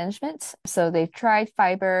medical management. So they've tried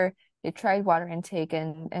fiber, they've tried water intake,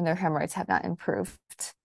 and their hemorrhoids have not improved.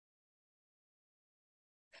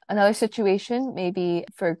 Another situation may be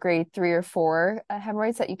for grade 3 or 4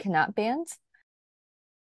 hemorrhoids that you cannot band,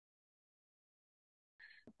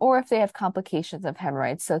 or if they have complications of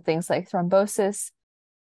hemorrhoids, so things like thrombosis,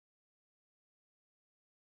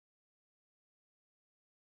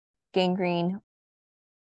 gangrene,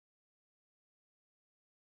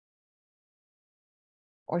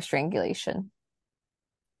 or strangulation.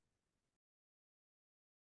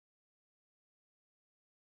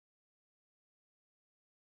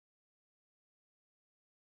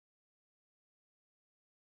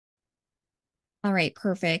 All right,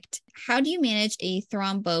 perfect. How do you manage a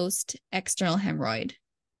thrombosed external hemorrhoid?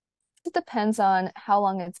 It depends on how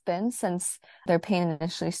long it's been since their pain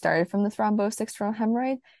initially started from the thrombosed external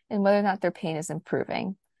hemorrhoid and whether or not their pain is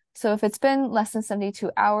improving. So if it's been less than 72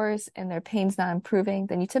 hours and their pain's not improving,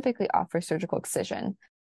 then you typically offer surgical excision.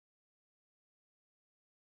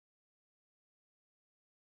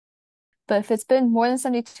 But if it's been more than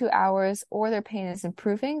 72 hours or their pain is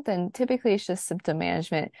improving, then typically it's just symptom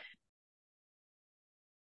management.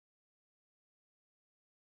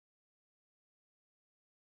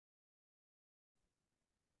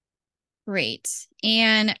 Great.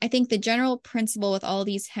 And I think the general principle with all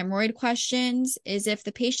these hemorrhoid questions is if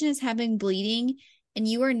the patient is having bleeding and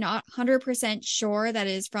you are not 100% sure that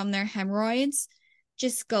it is from their hemorrhoids,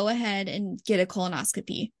 just go ahead and get a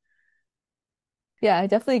colonoscopy. Yeah, I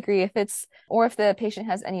definitely agree. Or if the patient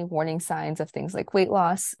has any warning signs of things like weight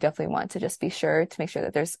loss, definitely want to just be sure to make sure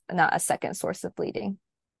that there's not a second source of bleeding.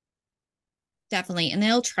 Definitely. And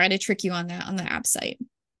they'll try to trick you on that on the ABSITE.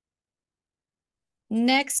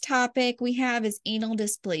 Next topic we have is anal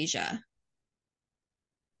dysplasia.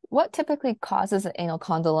 What typically causes an anal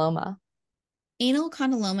condyloma? Anal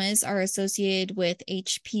condylomas are associated with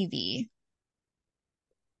HPV.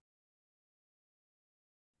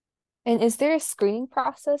 And is there a screening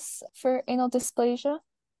process for anal dysplasia?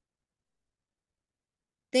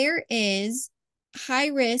 There is high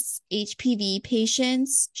risk HPV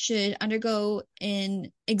patients should undergo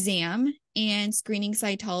an exam and screening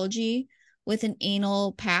cytology with an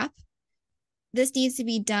anal pap. This needs to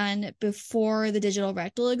be done before the digital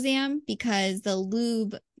rectal exam because the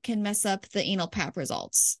lube can mess up the anal pap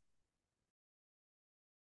results.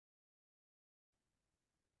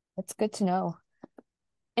 That's good to know.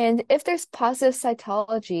 And if there's positive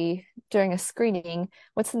cytology during a screening,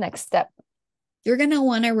 what's the next step? You're going to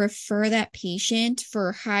want to refer that patient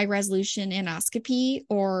for high resolution anoscopy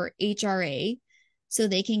or HRA so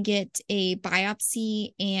they can get a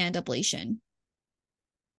biopsy and ablation.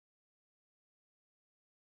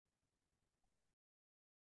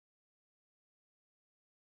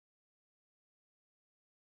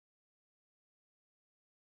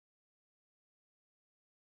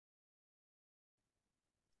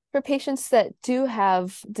 For patients that do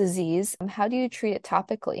have disease, how do you treat it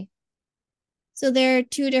topically? So there are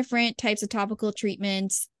two different types of topical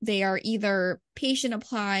treatments. They are either patient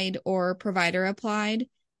applied or provider applied.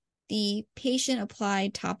 The patient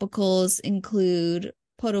applied topicals include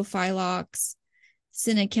podophylox,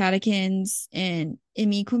 cinecatechins, and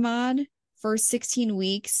imiquimod for 16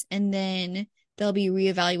 weeks, and then they'll be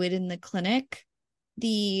reevaluated in the clinic.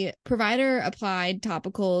 The provider applied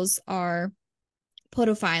topicals are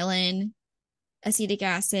podophyllin, acetic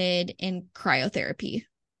acid, and cryotherapy.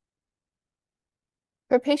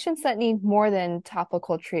 For patients that need more than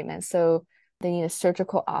topical treatment, so they need a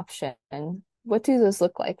surgical option, what do those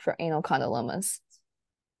look like for anal condylomas?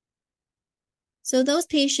 So those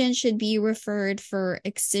patients should be referred for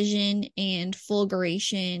excision and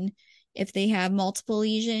fulguration if they have multiple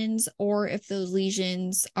lesions or if those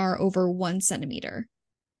lesions are over 1 centimeter.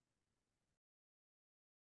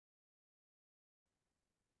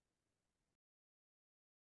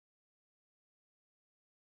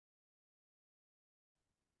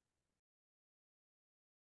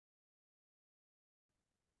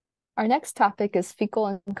 Our next topic is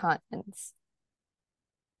fecal incontinence.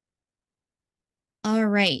 All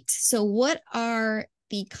right. So, what are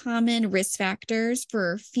the common risk factors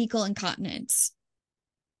for fecal incontinence?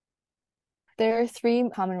 There are 3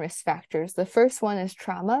 common risk factors. The first one is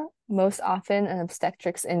trauma, most often an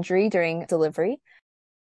obstetrics injury during delivery.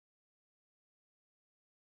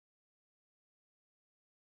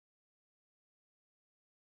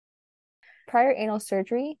 Prior anal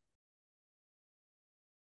surgery,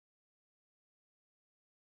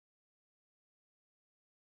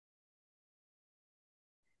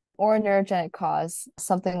 or a neurogenic cause,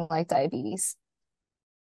 something like diabetes.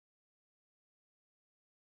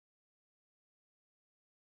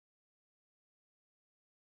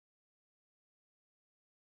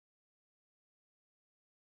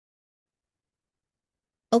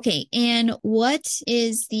 Okay, and what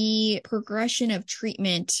is the progression of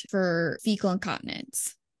treatment for fecal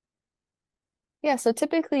incontinence? Yeah, so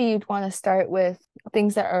typically you'd want to start with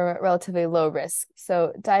things that are relatively low risk.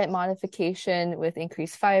 So diet modification with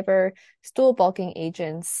increased fiber, stool bulking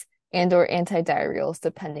agents, and or antidiarrheals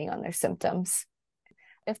depending on their symptoms.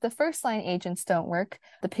 If the first line agents don't work,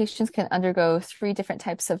 the patients can undergo 3 different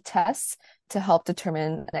types of tests to help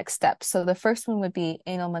determine the next steps. So the first one would be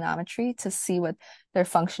anal manometry to see what their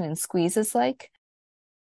function and squeeze is like.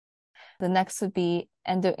 The next would be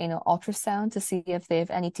endoanal ultrasound to see if they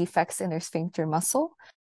have any defects in their sphincter muscle.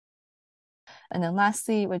 And then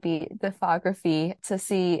lastly would be diphography to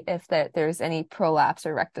see if there's any prolapse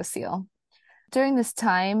or rectocele. During this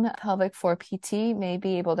time, pelvic floor PT may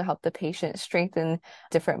be able to help the patient strengthen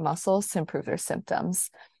different muscles to improve their symptoms.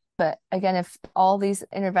 But again, if all these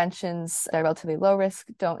interventions that are relatively low risk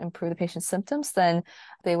don't improve the patient's symptoms, then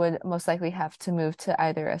they would most likely have to move to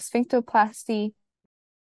either a sphinctoplasty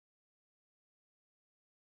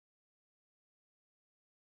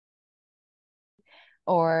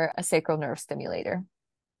or a sacral nerve stimulator.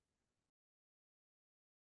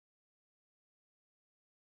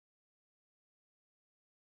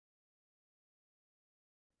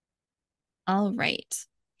 All right.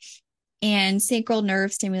 And sacral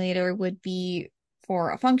nerve stimulator would be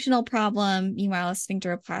for a functional problem, meanwhile, a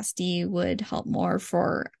sphincteroplasty would help more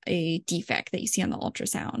for a defect that you see on the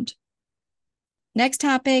ultrasound. Next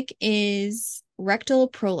topic is rectal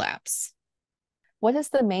prolapse. What is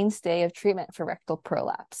the mainstay of treatment for rectal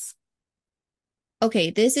prolapse?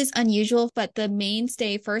 Okay, this is unusual, but the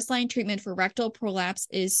mainstay first line treatment for rectal prolapse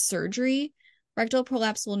is surgery. Rectal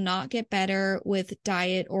prolapse will not get better with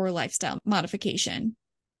diet or lifestyle modification.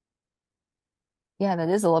 Yeah, that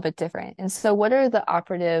is a little bit different. And so, what are the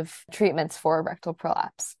operative treatments for rectal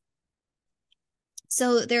prolapse?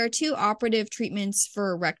 So, there are 2 operative treatments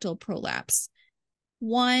for rectal prolapse.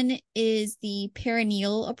 One is the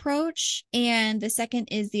perineal approach, and the second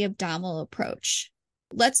is the abdominal approach.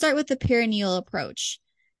 Let's start with the perineal approach.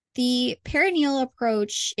 The perineal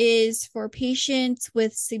approach is for patients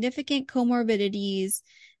with significant comorbidities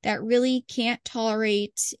that really can't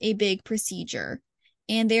tolerate a big procedure.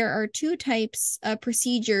 And there are 2 types of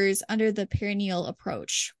procedures under the perineal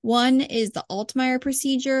approach. One is the Altmaier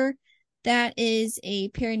procedure, that is a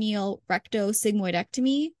perineal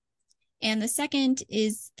rectosigmoidectomy. And the second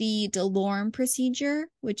is the Delorme procedure,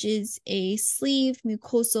 which is a sleeve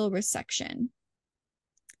mucosal resection.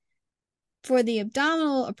 For the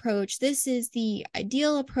abdominal approach, this is the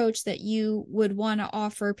ideal approach that you would want to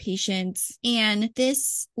offer patients. And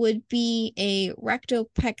this would be a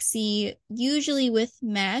rectopexy, usually with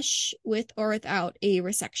mesh, with or without a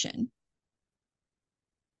resection.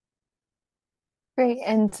 Great.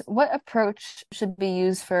 And what approach should be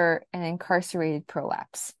used for an incarcerated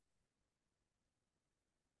prolapse?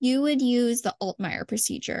 You would use the Altmaier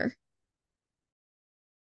procedure.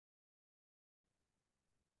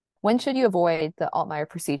 When should you avoid the Altmaier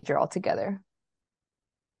procedure altogether?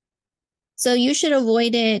 So you should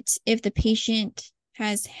avoid it if the patient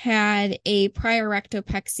has had a prior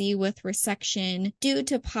rectopexy with resection due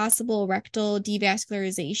to possible rectal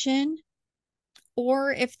devascularization,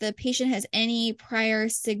 or if the patient has any prior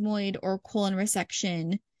sigmoid or colon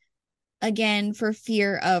resection, again, for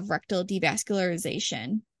fear of rectal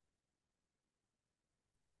devascularization.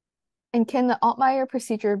 And can the Altmaier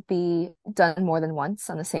procedure be done more than once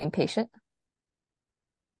on the same patient?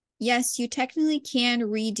 Yes, you technically can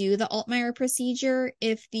redo the Altmaier procedure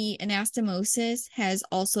if the anastomosis has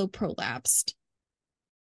also prolapsed.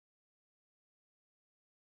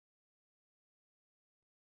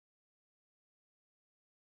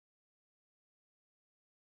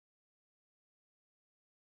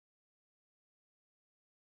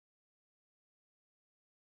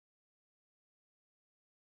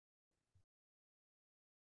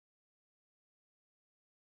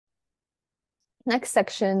 Next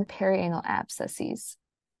section, perianal abscesses.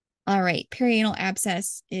 All right, perianal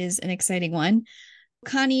abscess is an exciting one.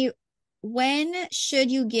 Connie, when should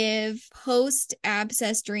you give post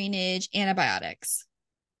abscess drainage antibiotics?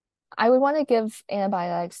 I would want to give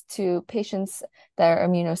antibiotics to patients that are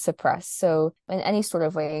immunosuppressed, so in any sort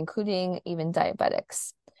of way, including even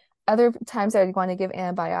diabetics. Other times I would want to give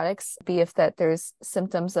antibiotics be if that there's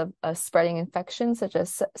symptoms of a spreading infection, such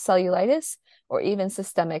as cellulitis, or even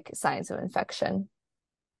systemic signs of infection.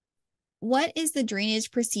 What is the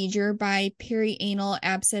drainage procedure by perianal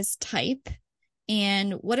abscess type?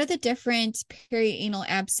 And what are the different perianal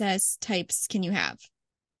abscess types can you have?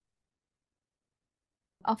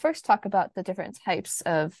 I'll first talk about the different types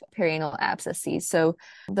of perianal abscesses. So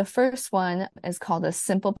the first one is called a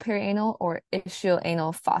simple perianal or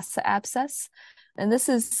ischioanal fossa abscess. And this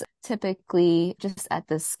is typically just at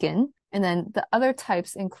the skin. And then the other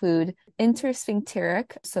types include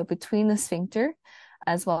intersphincteric, so between the sphincter,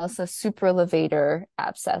 as well as a supralevator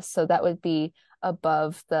abscess. So that would be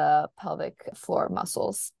above the pelvic floor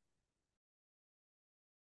muscles.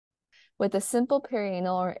 With a simple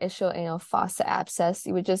perianal or ischioanal fossa abscess,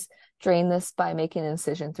 you would just drain this by making an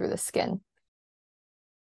incision through the skin.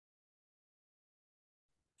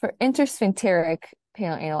 For intersphincteric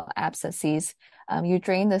perianal abscesses, you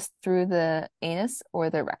drain this through the anus or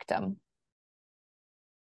the rectum.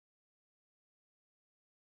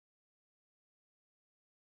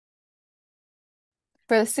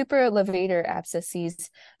 For the supralevator abscesses,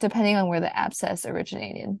 depending on where the abscess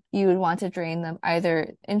originated, you would want to drain them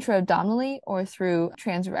either intra-abdominally or through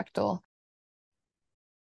transrectal.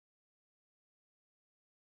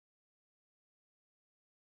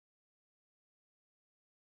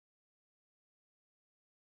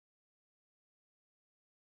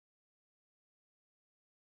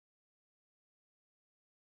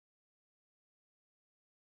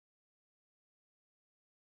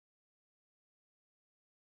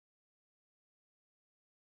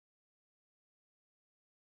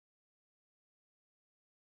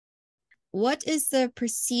 What is the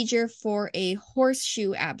procedure for a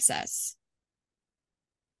horseshoe abscess?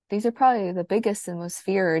 These are probably the biggest and most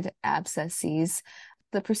feared abscesses.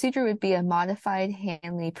 The procedure would be a modified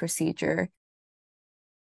Hanley procedure.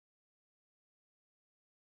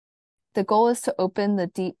 The goal is to open the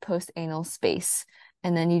deep postanal space,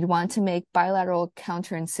 and then you'd want to make bilateral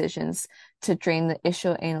counter incisions to drain the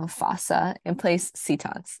ischioanal fossa and place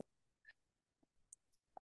setons.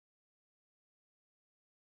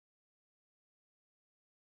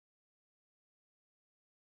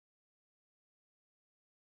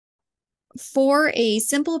 For a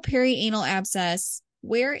simple perianal abscess,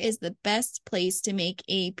 where is the best place to make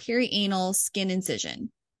a perianal skin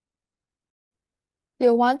incision?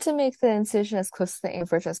 You'll want to make the incision as close to the anal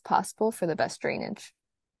verge as possible for the best drainage.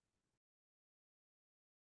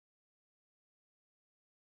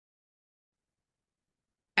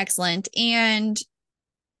 Excellent. And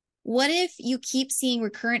what if you keep seeing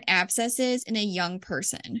recurrent abscesses in a young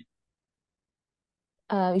person?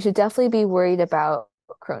 You should definitely be worried about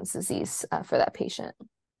Crohn's disease for that patient.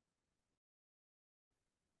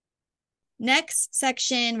 Next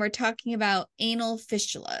section, we're talking about anal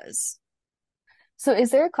fistulas. So,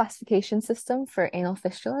 is there a classification system for anal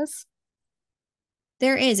fistulas?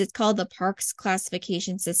 There is. It's called the Parks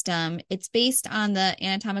classification system. It's based on the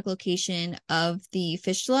anatomic location of the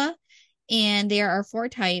fistula, and there are four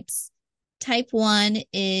types. Type 1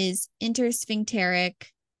 is intersphincteric.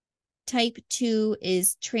 Type 2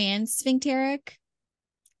 is transsphincteric.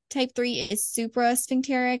 Type 3 is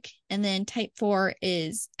suprasphincteric. And then type 4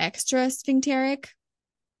 is extrasphincteric.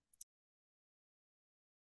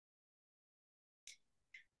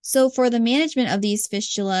 So for the management of these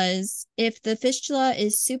fistulas, if the fistula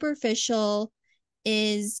is superficial,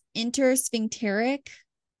 is intersphincteric,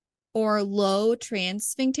 or low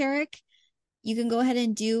transsphincteric, you can go ahead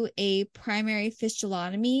and do a primary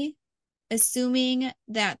fistulotomy, assuming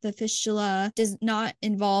that the fistula does not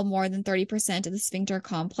involve more than 30% of the sphincter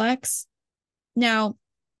complex. Now,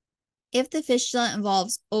 if the fistula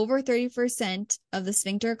involves over 30% of the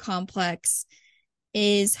sphincter complex,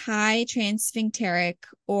 is high transsphincteric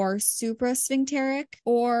or suprasphincteric,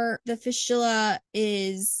 or the fistula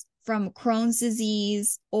is from Crohn's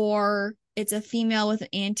disease, or it's a female with an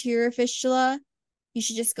anterior fistula, you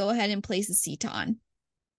should just go ahead and place a seton.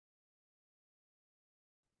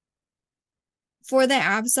 For the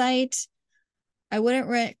ABSITE, I wouldn't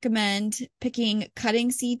recommend picking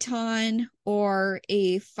cutting seton or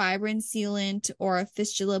a fibrin sealant or a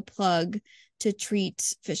fistula plug to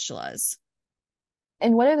treat fistulas.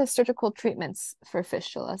 And what are the surgical treatments for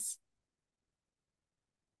fistulas?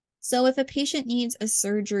 So if a patient needs a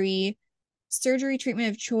surgery treatment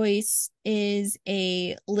of choice is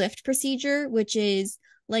a lift procedure, which is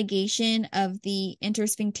ligation of the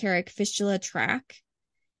intersphincteric fistula tract.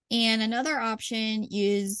 And another option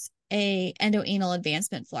is a endoanal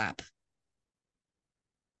advancement flap.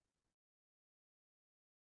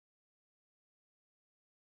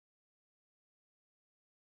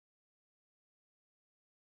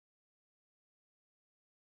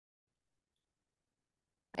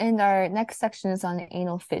 And our next section is on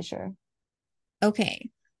anal fissure. Okay.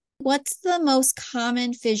 What's the most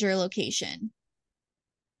common fissure location?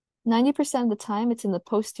 90% of the time, it's in the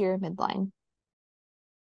posterior midline.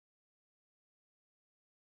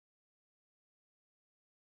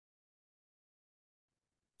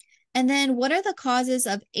 And then what are the causes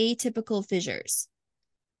of atypical fissures?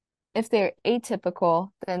 If they're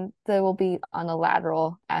atypical, then they will be on the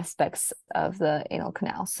lateral aspects of the anal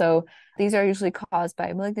canal. So these are usually caused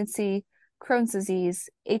by malignancy, Crohn's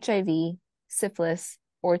disease, HIV, syphilis,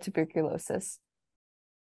 or tuberculosis.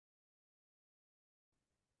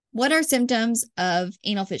 What are symptoms of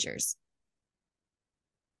anal fissures?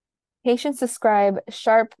 Patients describe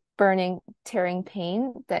sharp, burning, tearing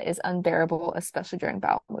pain that is unbearable, especially during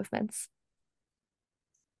bowel movements.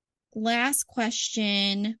 Last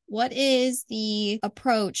question. What is the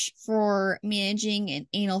approach for managing an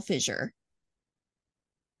anal fissure?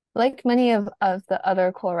 Like many of the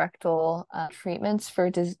other colorectal treatments for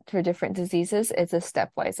different diseases, it's a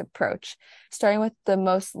stepwise approach. Starting with the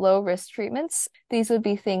most low risk treatments, these would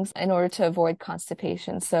be things in order to avoid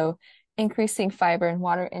constipation. So increasing fiber and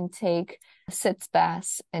water intake, sitz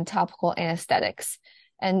baths, and topical anesthetics.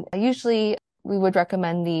 And usually we would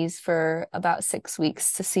recommend these for about 6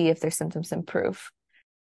 weeks to see if their symptoms improve.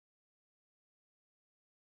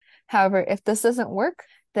 However, if this doesn't work,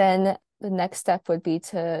 then the next step would be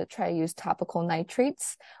to try to use topical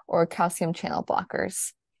nitrates or calcium channel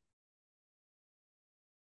blockers.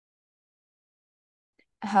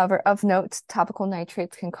 However, of note, topical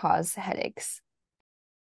nitrates can cause headaches.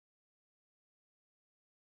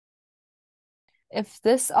 If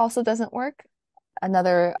this also doesn't work,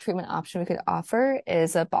 another treatment option we could offer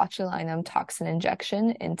is a botulinum toxin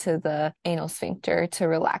injection into the anal sphincter to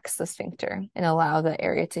relax the sphincter and allow the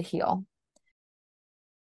area to heal.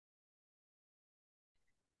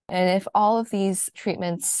 And if all of these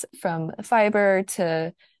treatments, from fiber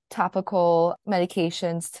to topical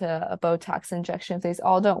medications to a Botox injection, if these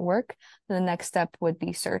all don't work, then the next step would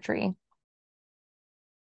be surgery.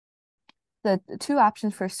 The two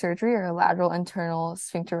options for surgery are lateral internal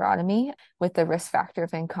sphincterotomy with the risk factor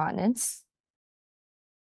of incontinence.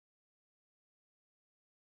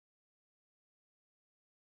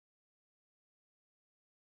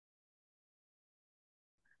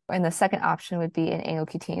 And the second option would be an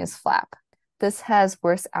anal-cutaneous flap. This has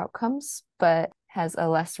worse outcomes, but has a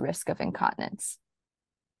less risk of incontinence.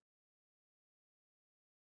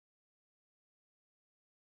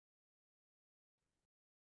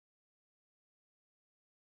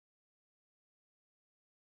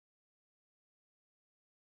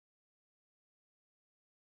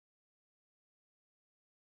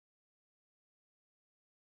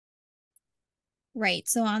 Right.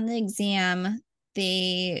 So on the exam,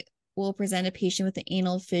 they will present a patient with an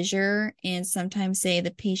anal fissure and sometimes say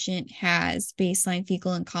the patient has baseline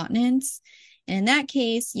fecal incontinence. And in that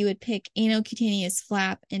case, you would pick anal-cutaneous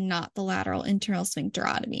flap and not the lateral internal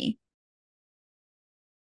sphincterotomy.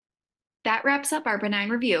 That wraps up our benign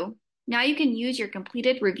review. Now you can use your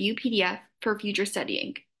completed review PDF for future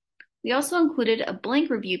studying. We also included a blank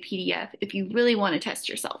review PDF if you really want to test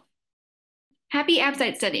yourself. Happy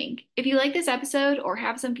ABSITE studying! If you like this episode or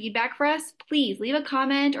have some feedback for us, please leave a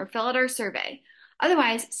comment or fill out our survey.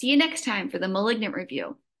 Otherwise, see you next time for the malignant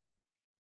review.